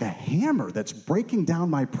is like a hammer that's breaking down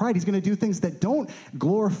my pride. He's going to do things that don't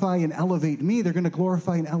glorify and elevate me. They're going to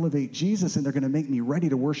glorify and elevate Jesus, and they're going to make me ready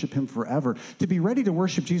to worship him forever. To be ready to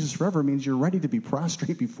worship Jesus forever means you're ready to be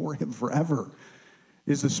prostrate before him forever.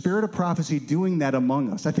 Is the spirit of prophecy doing that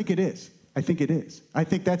among us? I think it is. I think it is. I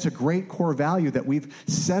think that's a great core value that we've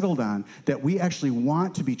settled on, that we actually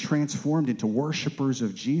want to be transformed into worshipers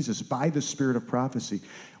of Jesus by the spirit of prophecy.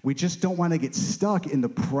 We just don't want to get stuck in the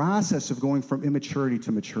process of going from immaturity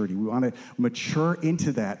to maturity. We want to mature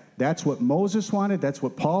into that. That's what Moses wanted. That's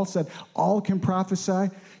what Paul said. All can prophesy.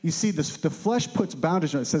 You see, the flesh puts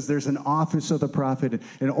boundaries on it. It says there's an office of the prophet,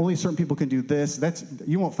 and only certain people can do this.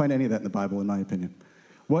 You won't find any of that in the Bible, in my opinion.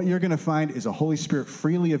 What you're going to find is a Holy Spirit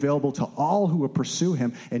freely available to all who will pursue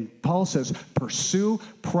him. And Paul says, pursue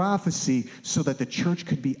prophecy so that the church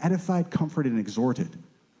could be edified, comforted, and exhorted.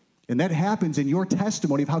 And that happens in your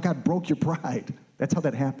testimony of how God broke your pride. That's how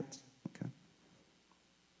that happens. Okay.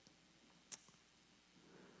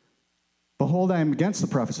 Behold, I am against the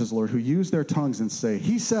prophets, says the Lord, who use their tongues and say,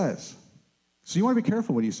 he says. So you want to be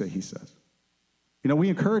careful when you say he says. You know, we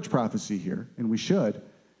encourage prophecy here, and we should.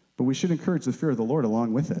 But we should encourage the fear of the Lord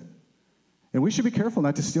along with it. And we should be careful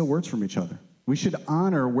not to steal words from each other. We should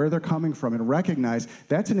honor where they're coming from and recognize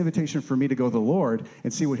that's an invitation for me to go to the Lord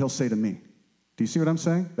and see what he'll say to me. Do you see what I'm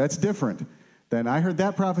saying? That's different than I heard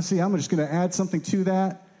that prophecy. I'm just going to add something to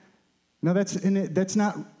that. No, that's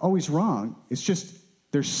not always wrong. It's just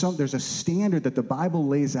there's a standard that the Bible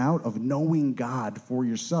lays out of knowing God for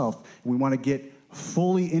yourself. And we want to get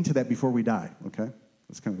fully into that before we die. Okay?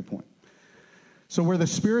 That's kind of the point. So where the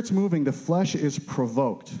Spirit's moving, the flesh is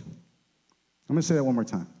provoked. I'm going to say that one more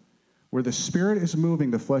time. Where the Spirit is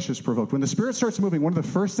moving, the flesh is provoked. When the Spirit starts moving, one of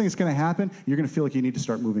the first things that's going to happen, you're going to feel like you need to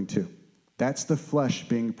start moving too. That's the flesh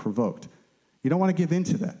being provoked. You don't want to give in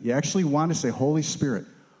to that. You actually want to say, Holy Spirit,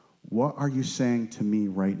 what are you saying to me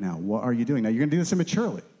right now? What are you doing? Now, you're going to do this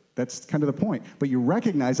immaturely. That's kind of the point. But you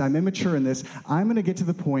recognize I'm immature in this. I'm going to get to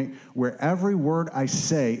the point where every word I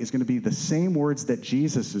say is going to be the same words that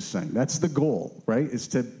Jesus is saying. That's the goal, right? Is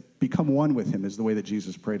to become one with him, is the way that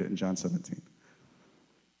Jesus prayed it in John 17.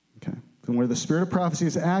 Okay. And where the spirit of prophecy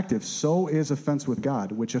is active, so is offense with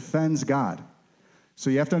God, which offends God. So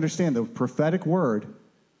you have to understand the prophetic word,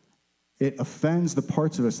 it offends the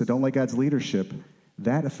parts of us that don't like God's leadership.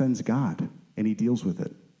 That offends God, and he deals with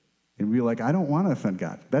it. And we're like, I don't want to offend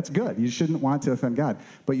God. That's good. You shouldn't want to offend God.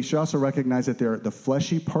 But you should also recognize that there are the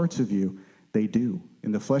fleshy parts of you, they do.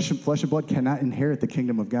 And the flesh and blood cannot inherit the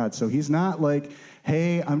kingdom of God. So he's not like,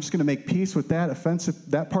 hey, I'm just going to make peace with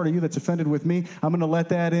that part of you that's offended with me. I'm going to let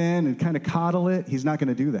that in and kind of coddle it. He's not going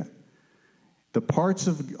to do that. The parts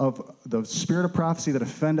of the spirit of prophecy that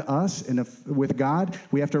offend us and with God,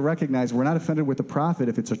 we have to recognize we're not offended with the prophet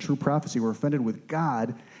if it's a true prophecy. We're offended with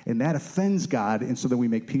God, and that offends God, and so that we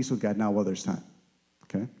make peace with God now while there's time.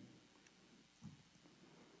 Okay?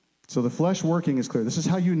 So the flesh working is clear. This is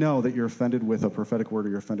how you know that you're offended with a prophetic word or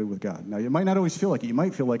you're offended with God. Now, you might not always feel like it. You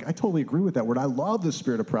might feel like, I totally agree with that word. I love the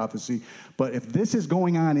spirit of prophecy. But if this is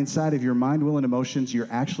going on inside of your mind, will, and emotions, you're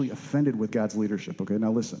actually offended with God's leadership. Okay,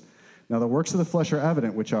 now listen. Now, the works of the flesh are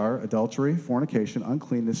evident, which are adultery, fornication,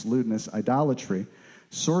 uncleanness, lewdness, idolatry,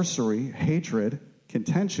 sorcery, hatred,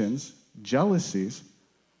 contentions, jealousies.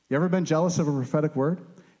 You ever been jealous of a prophetic word?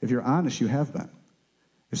 If you're honest, you have been.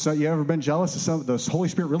 If you ever been jealous of the Holy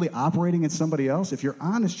Spirit really operating in somebody else? If you're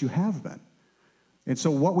honest, you have been. And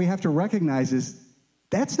so what we have to recognize is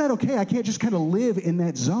that's not okay. I can't just kind of live in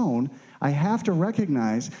that zone. I have to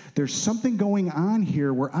recognize there's something going on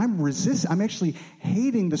here where I'm actually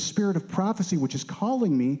hating the spirit of prophecy, which is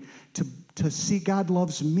calling me to see God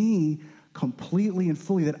loves me completely and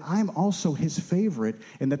fully, that I'm also his favorite,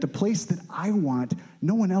 and that the place that I want,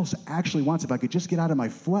 no one else actually wants. If I could just get out of my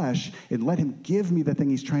flesh and let him give me the thing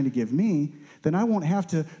he's trying to give me, then I won't have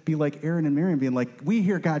to be like Aaron and Miriam being like, we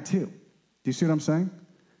hear God too. Do you see what I'm saying?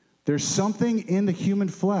 There's something in the human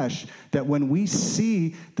flesh that when we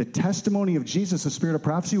see the testimony of Jesus, the spirit of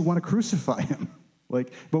prophecy, we want to crucify him. But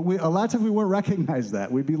a lot of times we won't recognize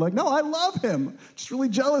that. We'd be like, no, I love him. Just really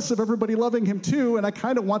jealous of everybody loving him too, and I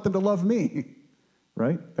kind of want them to love me.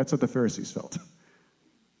 Right? That's what the Pharisees felt.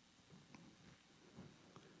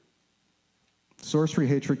 Sorcery,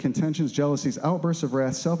 hatred, contentions, jealousies, outbursts of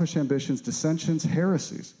wrath, selfish ambitions, dissensions,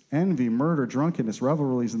 heresies, envy, murder, drunkenness,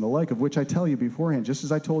 revelries, and the like, of which I tell you beforehand, just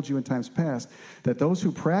as I told you in times past, that those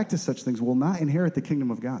who practice such things will not inherit the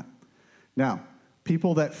kingdom of God. Now,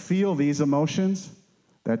 people that feel these emotions,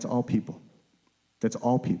 that's all people. That's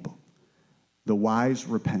all people. The wise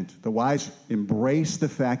repent. The wise embrace the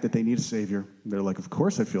fact that they need a Savior. They're like, of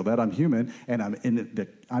course I feel that. I'm human, and I'm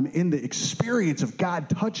in the experience of God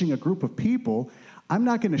touching a group of people. I'm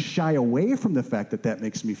not going to shy away from the fact that that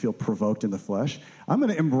makes me feel provoked in the flesh. I'm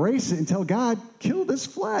going to embrace it and tell God, kill this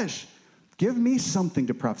flesh. Give me something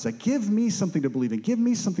to prophesy. Give me something to believe in. Give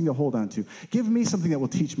me something to hold on to. Give me something that will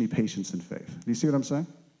teach me patience and faith. Do you see what I'm saying?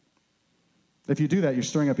 If you do that, you're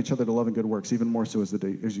stirring up each other to love and good works, even more so as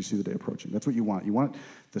you see the day approaching. That's what you want. You want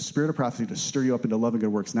the spirit of prophecy to stir you up into love and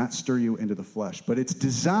good works, not stir you into the flesh. But it's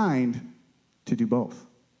designed to do both.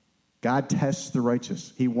 God tests the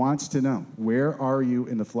righteous. He wants to know, where are you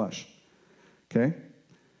in the flesh? Okay?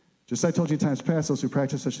 Just as I told you in times past, those who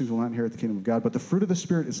practice such things will not inherit the kingdom of God. But the fruit of the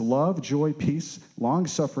Spirit is love, joy, peace,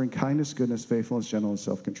 long-suffering, kindness, goodness, faithfulness, gentleness,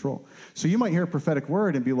 self-control. So you might hear a prophetic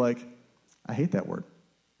word and be like, I hate that word.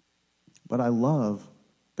 But I love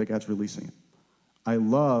that God's releasing it. I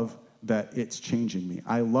love that it's changing me.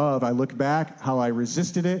 I look back how I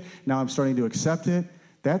resisted it. Now I'm starting to accept it.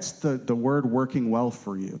 That's the word working well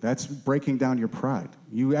for you. That's breaking down your pride.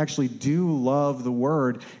 You actually do love the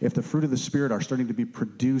word if the fruit of the Spirit are starting to be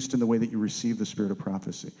produced in the way that you receive the spirit of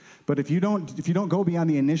prophecy. But if you don't go beyond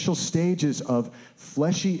the initial stages of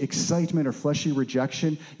fleshy excitement or fleshy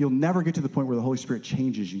rejection, you'll never get to the point where the Holy Spirit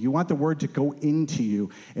changes you. You want the word to go into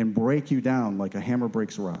you and break you down like a hammer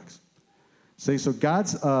breaks rocks. So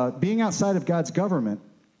God's being outside of God's government,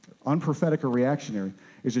 unprophetic or reactionary,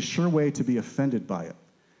 is a sure way to be offended by it.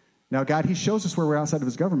 Now, God, he shows us where we're outside of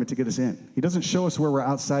his government to get us in. He doesn't show us where we're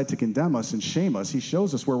outside to condemn us and shame us. He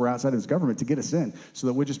shows us where we're outside of his government to get us in so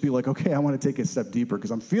that we'll just be like, okay, I want to take a step deeper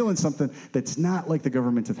because I'm feeling something that's not like the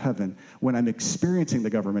government of heaven. When I'm experiencing the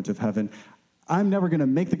government of heaven, I'm never going to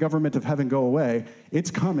make the government of heaven go away. It's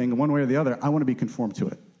coming one way or the other. I want to be conformed to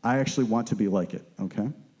it. I actually want to be like it, okay?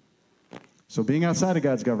 So being outside of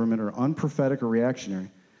God's government or unprophetic or reactionary.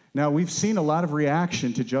 Now, we've seen a lot of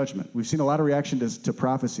reaction to judgment. We've seen a lot of reaction to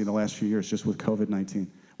prophecy in the last few years, just with COVID-19.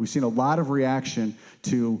 We've seen a lot of reaction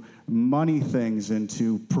to money things and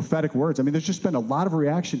to prophetic words. I mean, there's just been a lot of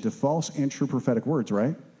reaction to false and true prophetic words,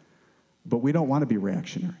 right? But we don't want to be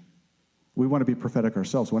reactionary. We want to be prophetic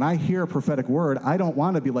ourselves. When I hear a prophetic word, I don't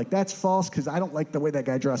want to be like, that's false because I don't like the way that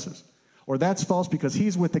guy dresses. Or that's false because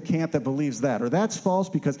he's with the camp that believes that. Or that's false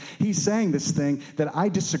because he's saying this thing that I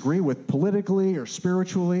disagree with politically or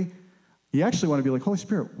spiritually. You actually want to be like, Holy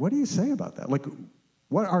Spirit, what do you say about that? Like,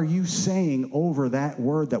 what are you saying over that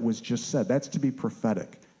word that was just said? That's to be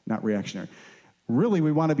prophetic, not reactionary. Really,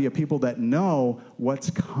 we want to be a people that know what's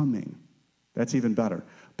coming. That's even better.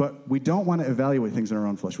 But we don't want to evaluate things in our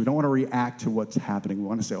own flesh. We don't want to react to what's happening. We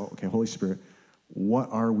want to say, oh, okay, Holy Spirit, what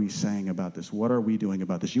are we saying about this? What are we doing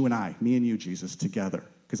about this? You and I, me and you, Jesus, together.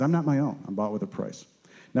 Because I'm not my own. I'm bought with a price.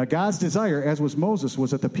 Now, God's desire, as was Moses,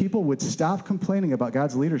 was that the people would stop complaining about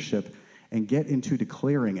God's leadership and get into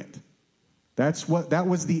declaring it. That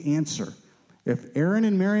was the answer. If Aaron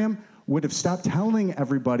and Miriam would have stopped telling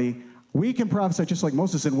everybody, we can prophesy just like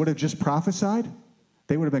Moses, and would have just prophesied,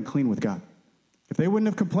 they would have been clean with God. If they wouldn't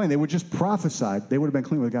have complained, they would just prophesied, they would have been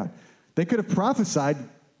clean with God. They could have prophesied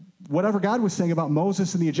whatever God was saying about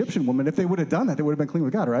Moses and the Egyptian woman. If they would have done that, they would have been clean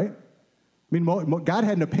with God, right? I mean, God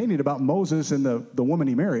had an opinion about Moses and the woman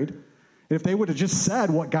he married. And if they would have just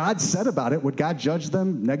said what God said about it, would God judge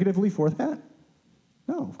them negatively for that?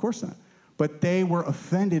 No, of course not. But they were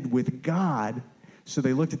offended with God, so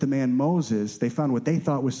they looked at the man Moses. They found what they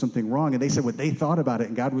thought was something wrong, and they said what they thought about it,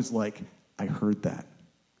 and God was like, I heard that.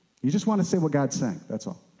 You just want to say what God's saying, that's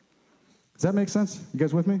all. Does that make sense? You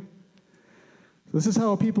guys with me? This is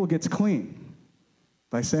how a people gets clean,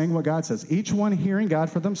 by saying what God says. Each one hearing God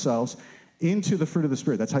for themselves into the fruit of the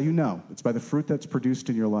Spirit. That's how you know. It's by the fruit that's produced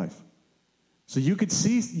in your life. So you could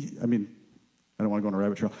see, I don't want to go on a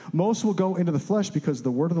rabbit trail. Most will go into the flesh because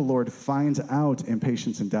the word of the Lord finds out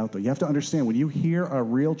impatience and doubt, though. You have to understand, when you hear a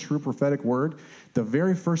real, true prophetic word, the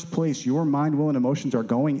very first place your mind, will, and emotions are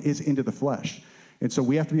going is into the flesh. And so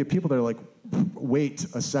we have to be a people that are like, wait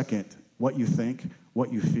a second, what you think,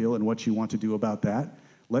 what you feel, and what you want to do about that.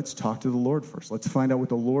 Let's talk to the Lord first. Let's find out what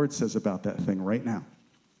the Lord says about that thing right now.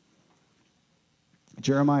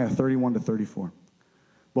 Jeremiah 31-34.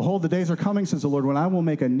 Behold, the days are coming, says the Lord, when I will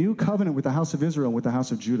make a new covenant with the house of Israel and with the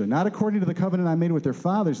house of Judah, not according to the covenant I made with their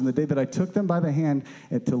fathers in the day that I took them by the hand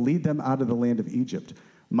and to lead them out of the land of Egypt.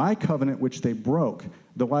 My covenant which they broke,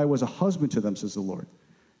 though I was a husband to them, says the Lord.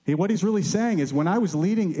 What he's really saying is, when I was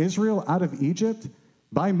leading Israel out of Egypt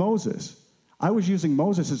by Moses, I was using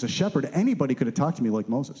Moses as a shepherd. Anybody could have talked to me like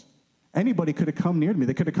Moses. Anybody could have come near to me.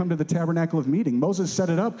 They could have come to the tabernacle of meeting. Moses set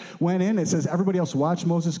it up, went in. It says everybody else watched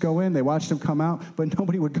Moses go in. They watched him come out, but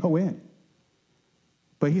nobody would go in.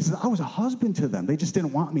 But he says, I was a husband to them. They just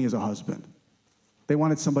didn't want me as a husband. They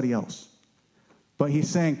wanted somebody else. But he's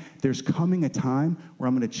saying, there's coming a time where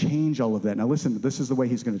I'm going to change all of that. Now listen, this is the way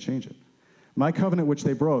he's going to change it. My covenant which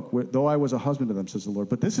they broke, though I was a husband to them, says the Lord.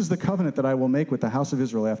 But this is the covenant that I will make with the house of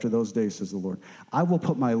Israel after those days, says the Lord. I will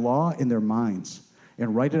put my law in their minds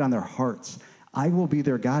and write it on their hearts. I will be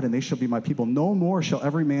their God, and they shall be my people. No more shall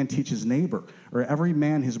every man teach his neighbor, or every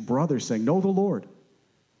man his brother, saying, know the Lord.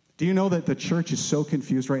 Do you know that the church is so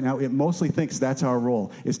confused right now? It mostly thinks that's our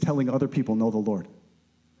role, is telling other people, know the Lord.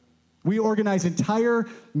 We organize entire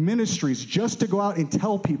ministries just to go out and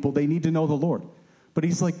tell people they need to know the Lord. But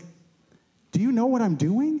he's like, do you know what I'm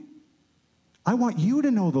doing? I want you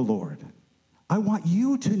to know the Lord. I want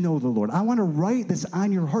you to know the Lord. I want to write this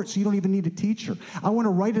on your heart so you don't even need a teacher. I want to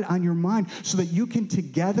write it on your mind so that you can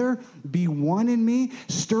together be one in me,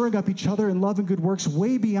 stirring up each other in love and good works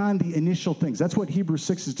way beyond the initial things. That's what Hebrews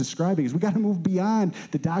 6 is describing, is we got to move beyond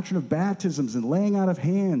the doctrine of baptisms and laying out of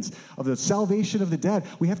hands, of the salvation of the dead.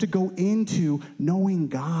 We have to go into knowing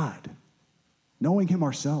God, knowing him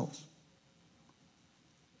ourselves.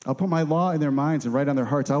 I'll put my law in their minds and write on their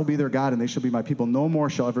hearts. I will be their God, and they shall be my people. No more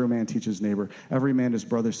shall every man teach his neighbor, every man his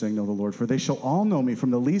brother, saying, know the Lord. For they shall all know me, from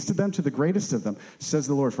the least of them to the greatest of them, says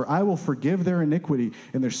the Lord. For I will forgive their iniquity,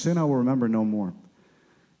 and their sin I will remember no more.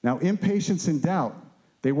 Now, impatience and doubt,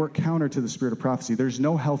 they work counter to the spirit of prophecy. There's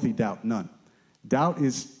no healthy doubt, none. Doubt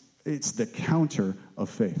it's the counter of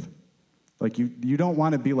faith. Like you don't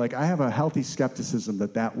want to be like, I have a healthy skepticism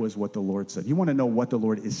that was what the Lord said. You want to know what the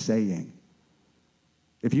Lord is saying.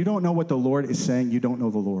 If you don't know what the Lord is saying, you don't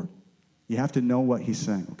know the Lord. You have to know what he's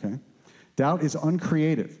saying, okay? Doubt is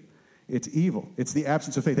uncreative. It's evil. It's the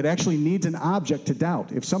absence of faith. It actually needs an object to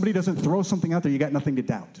doubt. If somebody doesn't throw something out there, you got nothing to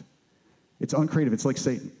doubt. It's uncreative. It's like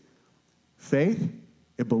Satan. Faith,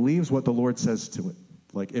 it believes what the Lord says to it.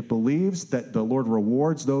 Like, it believes that the Lord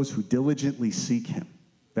rewards those who diligently seek him.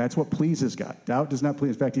 That's what pleases God. Doubt does not please.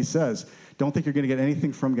 In fact, he says, don't think you're going to get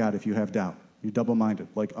anything from God if you have doubt. You're double-minded,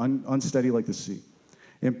 like unsteady like the sea.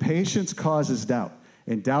 Impatience causes doubt,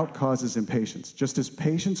 and doubt causes impatience. Just as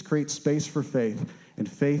patience creates space for faith, and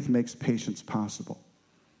faith makes patience possible.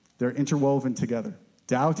 They're interwoven together.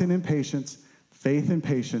 Doubt and impatience, faith and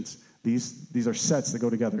patience, these are sets that go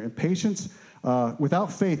together. Impatience,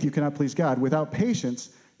 without faith, you cannot please God. Without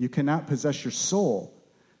patience, you cannot possess your soul.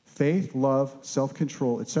 Faith, love,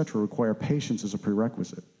 self-control, etc. require patience as a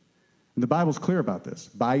prerequisite. And the Bible's clear about this.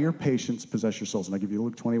 By your patience, possess your souls. And I'll give you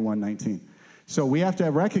Luke 21:19. So we have to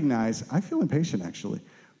recognize, I feel impatient, actually.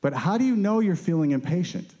 But how do you know you're feeling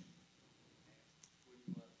impatient?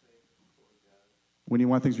 When you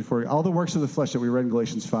want things before God. All the works of the flesh that we read in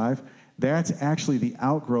Galatians 5, that's actually the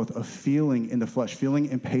outgrowth of feeling in the flesh, feeling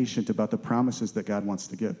impatient about the promises that God wants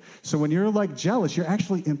to give. So when you're like jealous, you're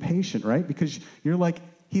actually impatient, right? Because you're like,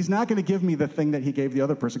 he's not going to give me the thing that he gave the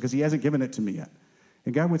other person because he hasn't given it to me yet.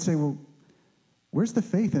 And God would say, well, where's the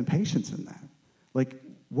faith and patience in that? Like,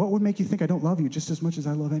 what would make you think I don't love you just as much as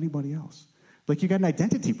I love anybody else? Like, you got an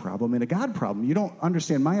identity problem and a God problem. You don't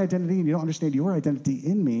understand my identity and you don't understand your identity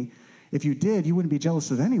in me. If you did, you wouldn't be jealous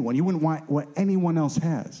of anyone. You wouldn't want what anyone else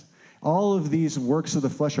has. All of these works of the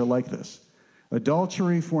flesh are like this.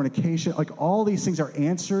 Adultery, fornication, like all these things are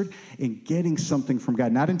answered in getting something from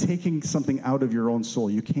God, not in taking something out of your own soul.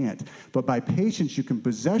 You can't. But by patience, you can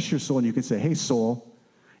possess your soul and you can say, hey, soul,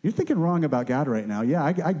 you're thinking wrong about God right now. Yeah,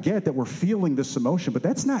 I get that we're feeling this emotion, but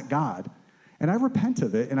that's not God. And I repent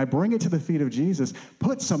of it, and I bring it to the feet of Jesus.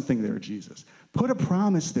 Put something there, Jesus. Put a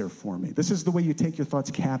promise there for me. This is the way you take your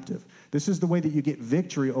thoughts captive. This is the way that you get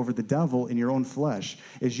victory over the devil in your own flesh,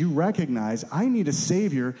 is you recognize, I need a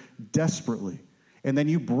Savior desperately. And then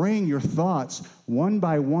you bring your thoughts one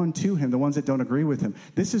by one to him, the ones that don't agree with him.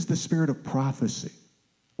 This is the spirit of prophecy.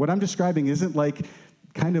 What I'm describing isn't like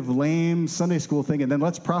kind of lame Sunday school thing, and then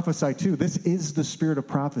let's prophesy too. This is the spirit of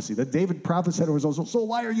prophecy. That David prophesied over his own soul. So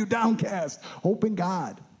why are you downcast? Hope in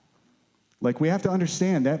God. Like, we have to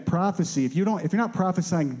understand that prophecy, if you're not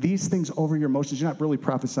prophesying these things over your emotions, you're not really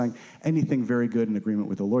prophesying anything very good in agreement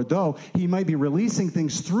with the Lord. Though he might be releasing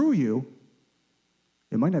things through you,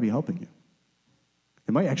 it might not be helping you.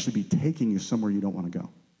 It might actually be taking you somewhere you don't want to go.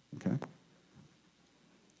 Okay?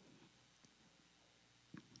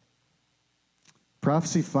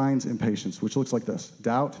 Prophecy finds impatience, which looks like this: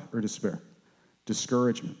 doubt or despair,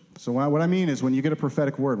 discouragement. So what I mean is, when you get a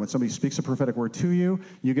prophetic word, when somebody speaks a prophetic word to you,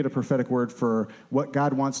 you get a prophetic word for what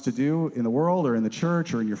God wants to do in the world or in the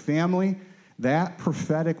church or in your family. That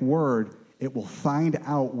prophetic word, it will find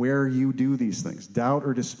out where you do these things, doubt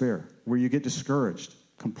or despair, where you get discouraged,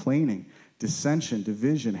 complaining, dissension,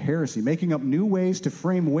 division, heresy. Making up new ways to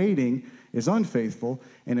frame waiting is unfaithful,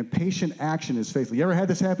 and impatient action is faithful. You ever had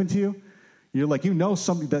this happen to you? You're like, you know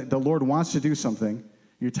something that the Lord wants to do something.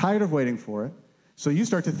 You're tired of waiting for it. So you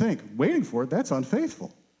start to think, waiting for it, that's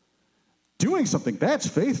unfaithful. Doing something, that's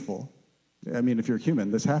faithful. I mean, if you're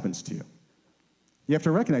human, this happens to you. You have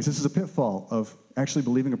to recognize this is a pitfall of actually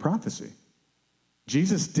believing a prophecy.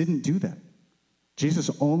 Jesus didn't do that.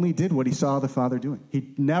 Jesus only did what he saw the Father doing.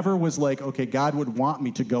 He never was like, okay, God would want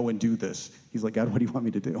me to go and do this. He's like, God, what do you want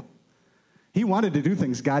me to do? He wanted to do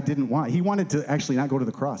things God didn't want. He wanted to actually not go to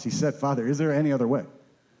the cross. He said, Father, is there any other way?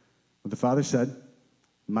 But the Father said,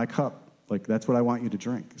 my cup, like, that's what I want you to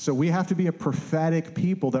drink. So we have to be a prophetic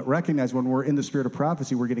people that recognize when we're in the spirit of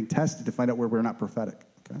prophecy, we're getting tested to find out where we're not prophetic.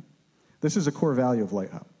 Okay? This is a core value of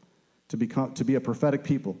Lighthouse, to be a prophetic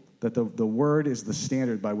people, that the word is the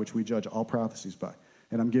standard by which we judge all prophecies by.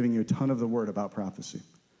 And I'm giving you a ton of the word about prophecy.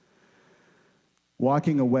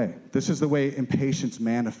 Walking away. This is the way impatience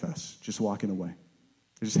manifests, just walking away.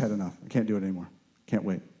 I just had enough. I can't do it anymore. Can't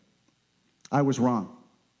wait. I was wrong.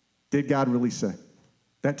 Did God really say?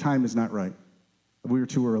 That time is not right. We were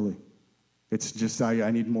too early. It's just,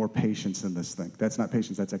 I need more patience in this thing. That's not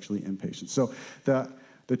patience. That's actually impatience. So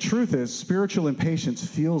the truth is, spiritual impatience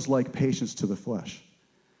feels like patience to the flesh.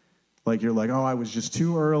 Like, you're like, oh, I was just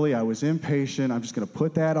too early. I was impatient. I'm just going to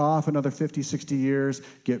put that off another 50, 60 years,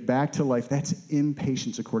 get back to life. That's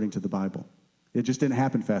impatience according to the Bible. It just didn't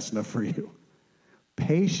happen fast enough for you.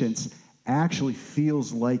 Patience actually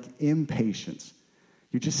feels like impatience.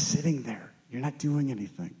 You're just sitting there. You're not doing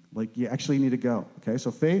anything. Like, you actually need to go. Okay, so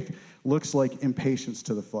faith looks like impatience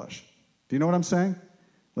to the flesh. Do you know what I'm saying?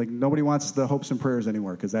 Like, nobody wants the hopes and prayers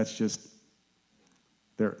anymore, because that's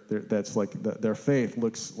That's like their faith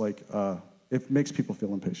looks like it makes people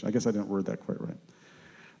feel impatient. I guess I didn't word that quite right.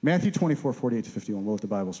 Matthew 24:48-51. We'll let the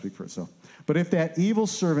Bible speak for itself. But if that evil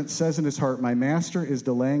servant says in his heart, my master is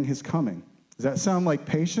delaying his coming, does that sound like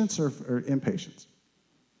patience or impatience?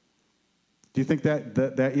 Do you think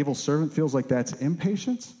that evil servant feels like that's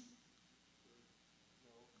impatience?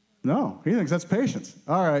 No, he thinks that's patience.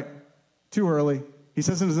 All right, too early. He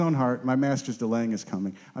says in his own heart, my master's delaying his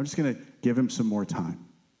coming. I'm just going to give him some more time.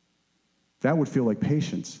 That would feel like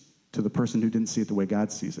patience to the person who didn't see it the way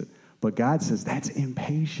God sees it. But God says that's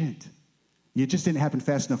impatient. It just didn't happen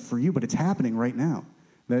fast enough for you, but it's happening right now.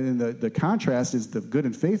 And the contrast is the good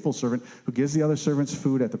and faithful servant who gives the other servants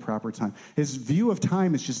food at the proper time. His view of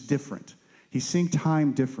time is just different. He's seeing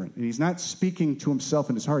time different. And he's not speaking to himself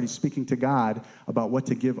in his heart. He's speaking to God about what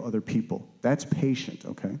to give other people. That's patient,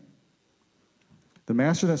 okay? The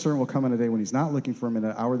master of that servant will come on a day when he's not looking for him, in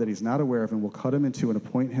an hour that he's not aware of, and will cut him in two and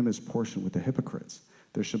appoint him his portion with the hypocrites.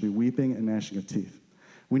 There shall be weeping and gnashing of teeth.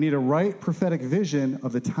 We need a right prophetic vision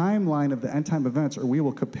of the timeline of the end time events, or we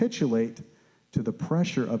will capitulate to the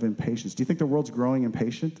pressure of impatience. Do you think the world's growing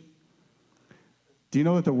impatient? Do you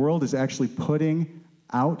know that the world is actually putting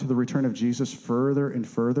out the return of Jesus further and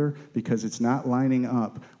further because it's not lining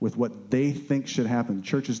up with what they think should happen? The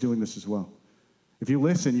church is doing this as well. If you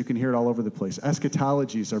listen, you can hear it all over the place.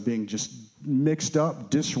 Eschatologies are being just mixed up,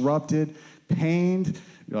 disrupted, pained,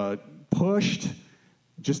 pushed,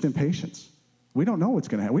 just impatience. We don't know what's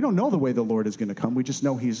going to happen. We don't know the way the Lord is going to come. We just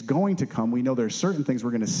know he's going to come. We know there are certain things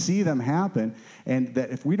we're going to see them happen, and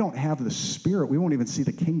that if we don't have the Spirit, we won't even see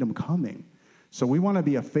the kingdom coming. So we want to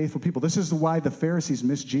be a faithful people. This is why the Pharisees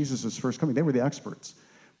missed Jesus' first coming. They were the experts,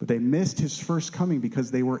 but they missed his first coming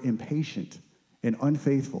because they were impatient and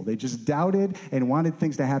unfaithful. They just doubted and wanted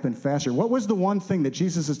things to happen faster. What was the one thing that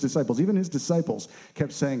Jesus' disciples, even his disciples,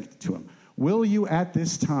 kept saying to him? Will you at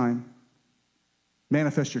this time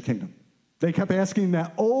manifest your kingdom? They kept asking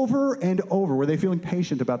that over and over. Were they feeling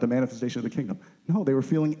patient about the manifestation of the kingdom? No, they were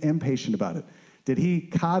feeling impatient about it. Did he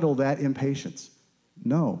coddle that impatience?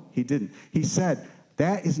 No, he didn't. He said,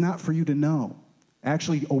 that is not for you to know.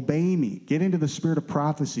 Actually, obey me. Get into the spirit of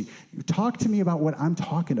prophecy. Talk to me about what I'm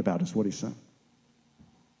talking about, is what he said.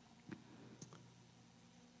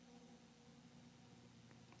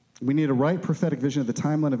 We need a right prophetic vision of the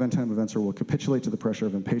timeline of end-time events, or we'll capitulate to the pressure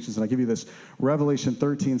of impatience. And I give you this Revelation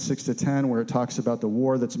 13:6-10, where it talks about the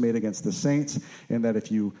war that's made against the saints, and that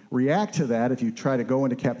if you react to that, if you try to go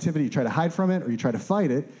into captivity, you try to hide from it, or you try to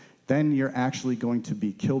fight it, then you're actually going to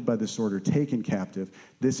be killed by the sword or taken captive.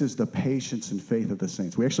 This is the patience and faith of the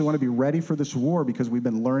saints. We actually want to be ready for this war because we've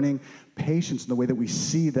been learning patience in the way that we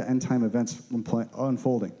see the end-time events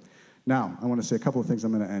unfolding. Now, I want to say a couple of things.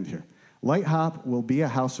 I'm going to end here. Light Hop will be a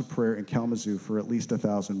house of prayer in Kalamazoo for at least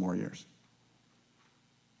 1,000 more years,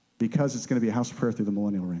 because it's going to be a house of prayer through the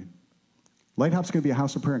millennial reign. Light Hop's going to be a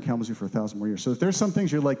house of prayer in Kalamazoo for 1,000 more years. So if there's some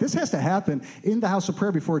things you're like, this has to happen in the house of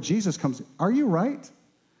prayer before Jesus comes, are you right?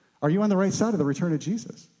 Are you on the right side of the return of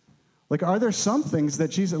Jesus? Like, are there some things that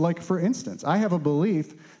Jesus, like, for instance, I have a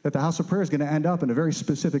belief that the house of prayer is going to end up in a very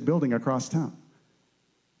specific building across town.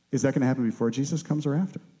 Is that going to happen before Jesus comes or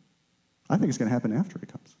after? I think it's going to happen after he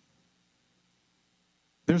comes.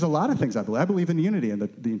 There's a lot of things I believe. I believe in unity in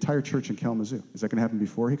the entire church in Kalamazoo. Is that going to happen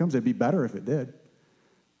before he comes? It'd be better if it did.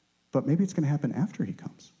 But maybe it's going to happen after he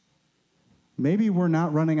comes. Maybe we're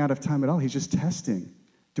not running out of time at all. He's just testing.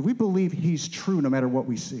 Do we believe he's true no matter what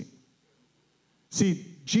we see? See,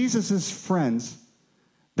 Jesus' friends,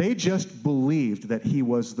 they just believed that he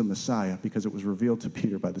was the Messiah because it was revealed to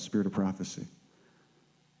Peter by the spirit of prophecy.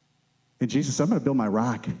 And Jesus said, I'm going to build my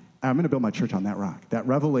rock. I'm going to build my church on that rock. That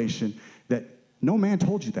revelation that no man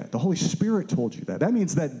told you that. The Holy Spirit told you that. That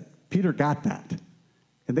means that Peter got that.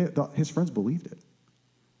 And his friends believed it.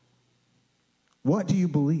 What do you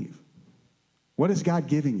believe? What is God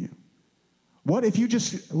giving you? What if you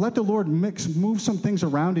just let the Lord move some things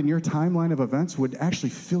around in your timeline of events would actually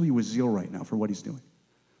fill you with zeal right now for what he's doing?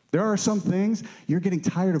 There are some things you're getting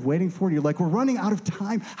tired of waiting for, and you're like, we're running out of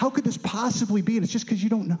time. How could this possibly be? And it's just because you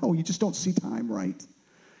don't know. You just don't see time right.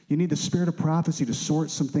 You need the spirit of prophecy to sort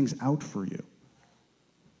some things out for you.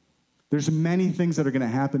 There's many things that are going to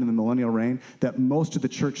happen in the millennial reign that most of the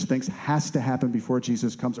church thinks has to happen before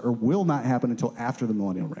Jesus comes, or will not happen until after the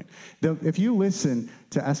millennial reign. If you listen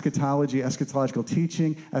to eschatology, eschatological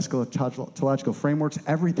teaching, eschatological frameworks,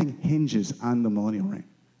 everything hinges on the millennial reign.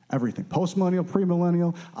 Everything. Post-millennial,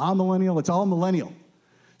 premillennial, amillennial, it's all millennial.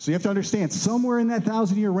 So you have to understand, somewhere in that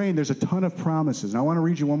 1,000-year reign, there's a ton of promises. And I want to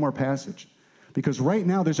read you one more passage. Because right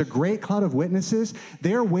now, there's a great cloud of witnesses.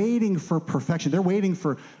 They're waiting for perfection. They're waiting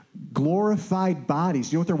for glorified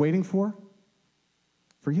bodies. You know what they're waiting for?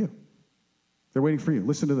 for you. They're waiting for you.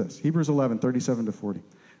 Listen to this. Hebrews 11, 37 to 40.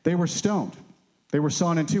 They were stoned. They were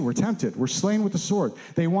sawn in two, were tempted, were slain with the sword.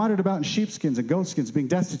 They wandered about in sheepskins and goatskins, being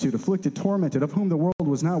destitute, afflicted, tormented, of whom the world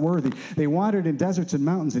was not worthy. They wandered in deserts and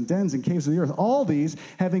mountains and dens and caves of the earth. All these,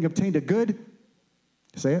 having obtained a good,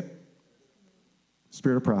 say it,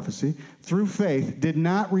 spirit of prophecy, through faith, did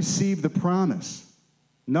not receive the promise.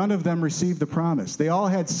 None of them received the promise. They all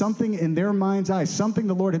had something in their mind's eye, something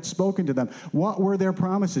the Lord had spoken to them. What were their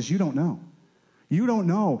promises? You don't know. You don't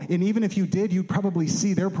know. And even if you did, you'd probably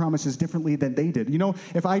see their promises differently than they did. You know,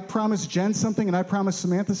 if I promised Jen something and I promised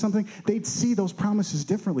Samantha something, they'd see those promises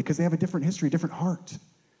differently because they have a different history, a different heart.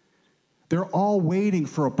 They're all waiting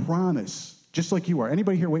for a promise, just like you are.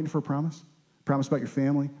 Anybody here waiting for a promise? Promise about your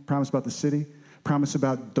family? Promise about the city? Promise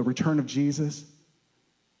about the return of Jesus?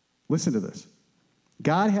 Listen to this.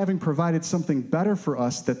 God having provided something better for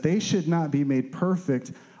us, that they should not be made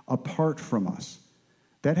perfect apart from us.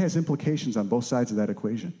 That has implications on both sides of that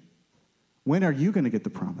equation. When are you going to get the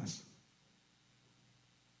promise?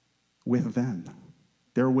 With them.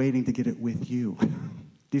 They're waiting to get it with you. Do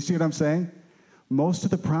you see what I'm saying? Most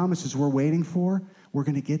of the promises we're waiting for, we're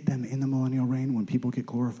going to get them in the millennial reign when people get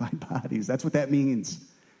glorified bodies. That's what that means.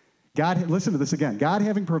 God, listen to this again. God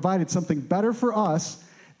having provided something better for us,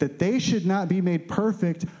 that they should not be made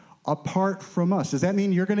perfect apart from us. Does that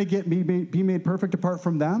mean you're going to be made perfect apart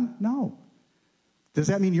from them? No. Does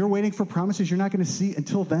that mean you're waiting for promises you're not going to see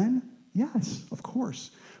until then? Yes, of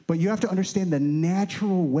course. But you have to understand the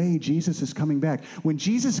natural way Jesus is coming back. When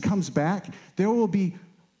Jesus comes back, there will be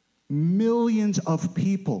millions of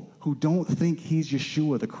people who don't think he's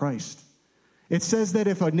Yeshua the Christ. It says that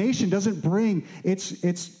if a nation doesn't bring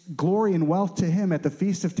its glory and wealth to him at the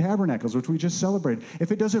Feast of Tabernacles, which we just celebrated,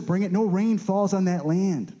 if it doesn't bring it, no rain falls on that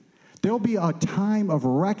land. There'll be a time of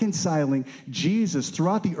reconciling Jesus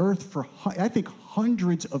throughout the earth for, I think,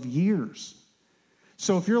 hundreds of years.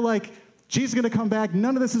 So if you're like, Jesus is going to come back,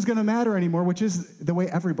 none of this is going to matter anymore, which is the way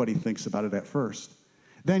everybody thinks about it at first,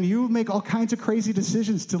 then you make all kinds of crazy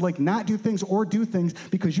decisions to like not do things or do things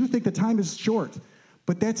because you think the time is short.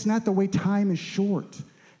 But that's not the way time is short.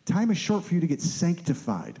 Time is short for you to get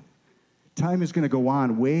sanctified. Time is going to go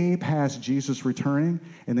on way past Jesus returning,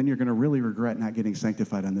 and then you're going to really regret not getting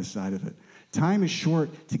sanctified on this side of it. Time is short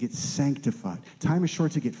to get sanctified. Time is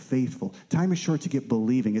short to get faithful. Time is short to get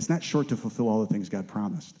believing. It's not short to fulfill all the things God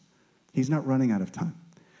promised. He's not running out of time.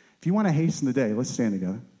 If you want to hasten the day, let's stand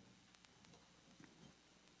together.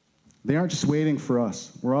 They aren't just waiting for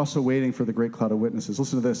us. We're also waiting for the great cloud of witnesses.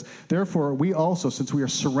 Listen to this. Therefore, we also, since we are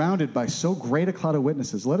surrounded by so great a cloud of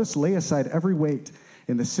witnesses, let us lay aside every weight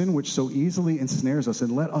and the sin which so easily ensnares us,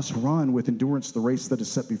 and let us run with endurance the race that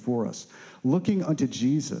is set before us, looking unto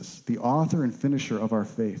Jesus, the author and finisher of our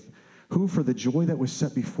faith, who for the joy that was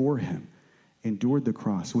set before him endured the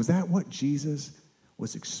cross. Was that what Jesus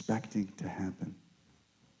was expecting to happen?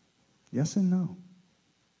 Yes and no.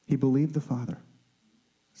 He believed the Father.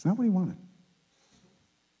 It's not what he wanted.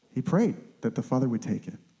 He prayed that the Father would take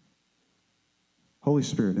it. Holy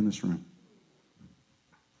Spirit in this room,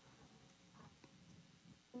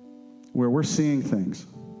 where we're seeing things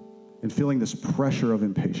and feeling this pressure of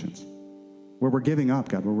impatience, where we're giving up,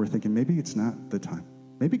 God, where we're thinking maybe it's not the time.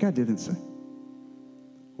 Maybe God didn't say.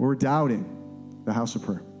 Where we're doubting the house of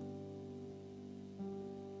prayer.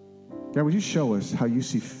 God, would you show us how you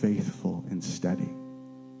see faithful and steady?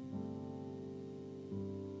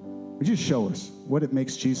 Would you show us what it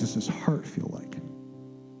makes Jesus' heart feel like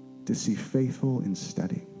to see faithful and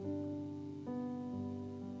steady?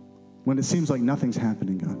 When it seems like nothing's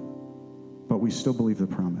happening, God, but we still believe the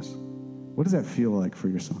promise. What does that feel like for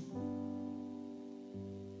your son?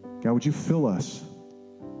 God, would you fill us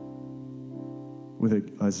with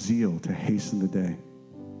a zeal to hasten the day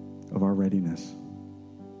of our readiness?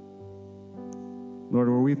 Lord,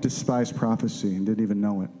 where we've despised prophecy and didn't even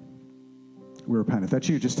know it, we repent. If that's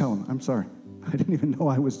you, just tell him, I'm sorry. I didn't even know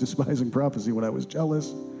I was despising prophecy when I was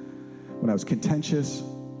jealous, when I was contentious,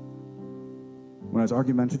 when I was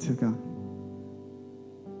argumentative, God.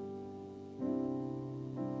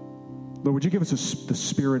 Lord, would you give us the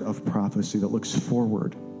spirit of prophecy that looks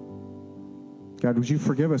forward? God, would you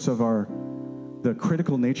forgive us of the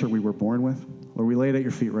critical nature we were born with? Lord, we lay it at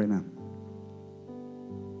your feet right now.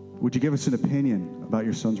 Would you give us an opinion about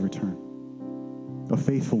your son's return? A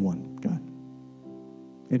faithful one, God.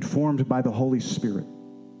 Informed by the Holy Spirit.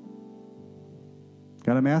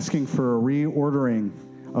 God, I'm asking for a reordering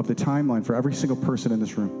of the timeline for every single person in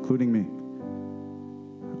this room, including me.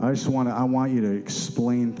 I want you to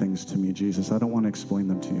explain things to me, Jesus. I don't want to explain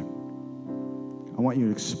them to you. I want you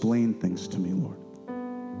to explain things to me, Lord.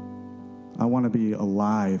 I want to be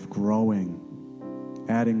alive, growing,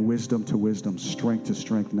 adding wisdom to wisdom, strength to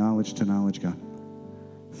strength, knowledge to knowledge, God.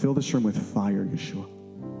 Fill this room with fire, Yeshua.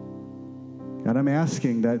 God, I'm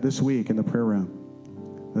asking that this week in the prayer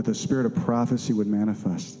room, that the spirit of prophecy would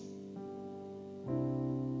manifest.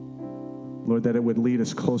 Lord, that it would lead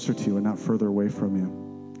us closer to you and not further away from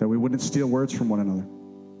you. That we wouldn't steal words from one another.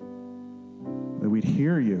 That we'd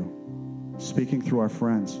hear you speaking through our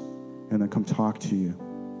friends and then come talk to you.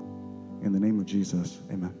 In the name of Jesus,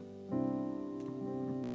 amen.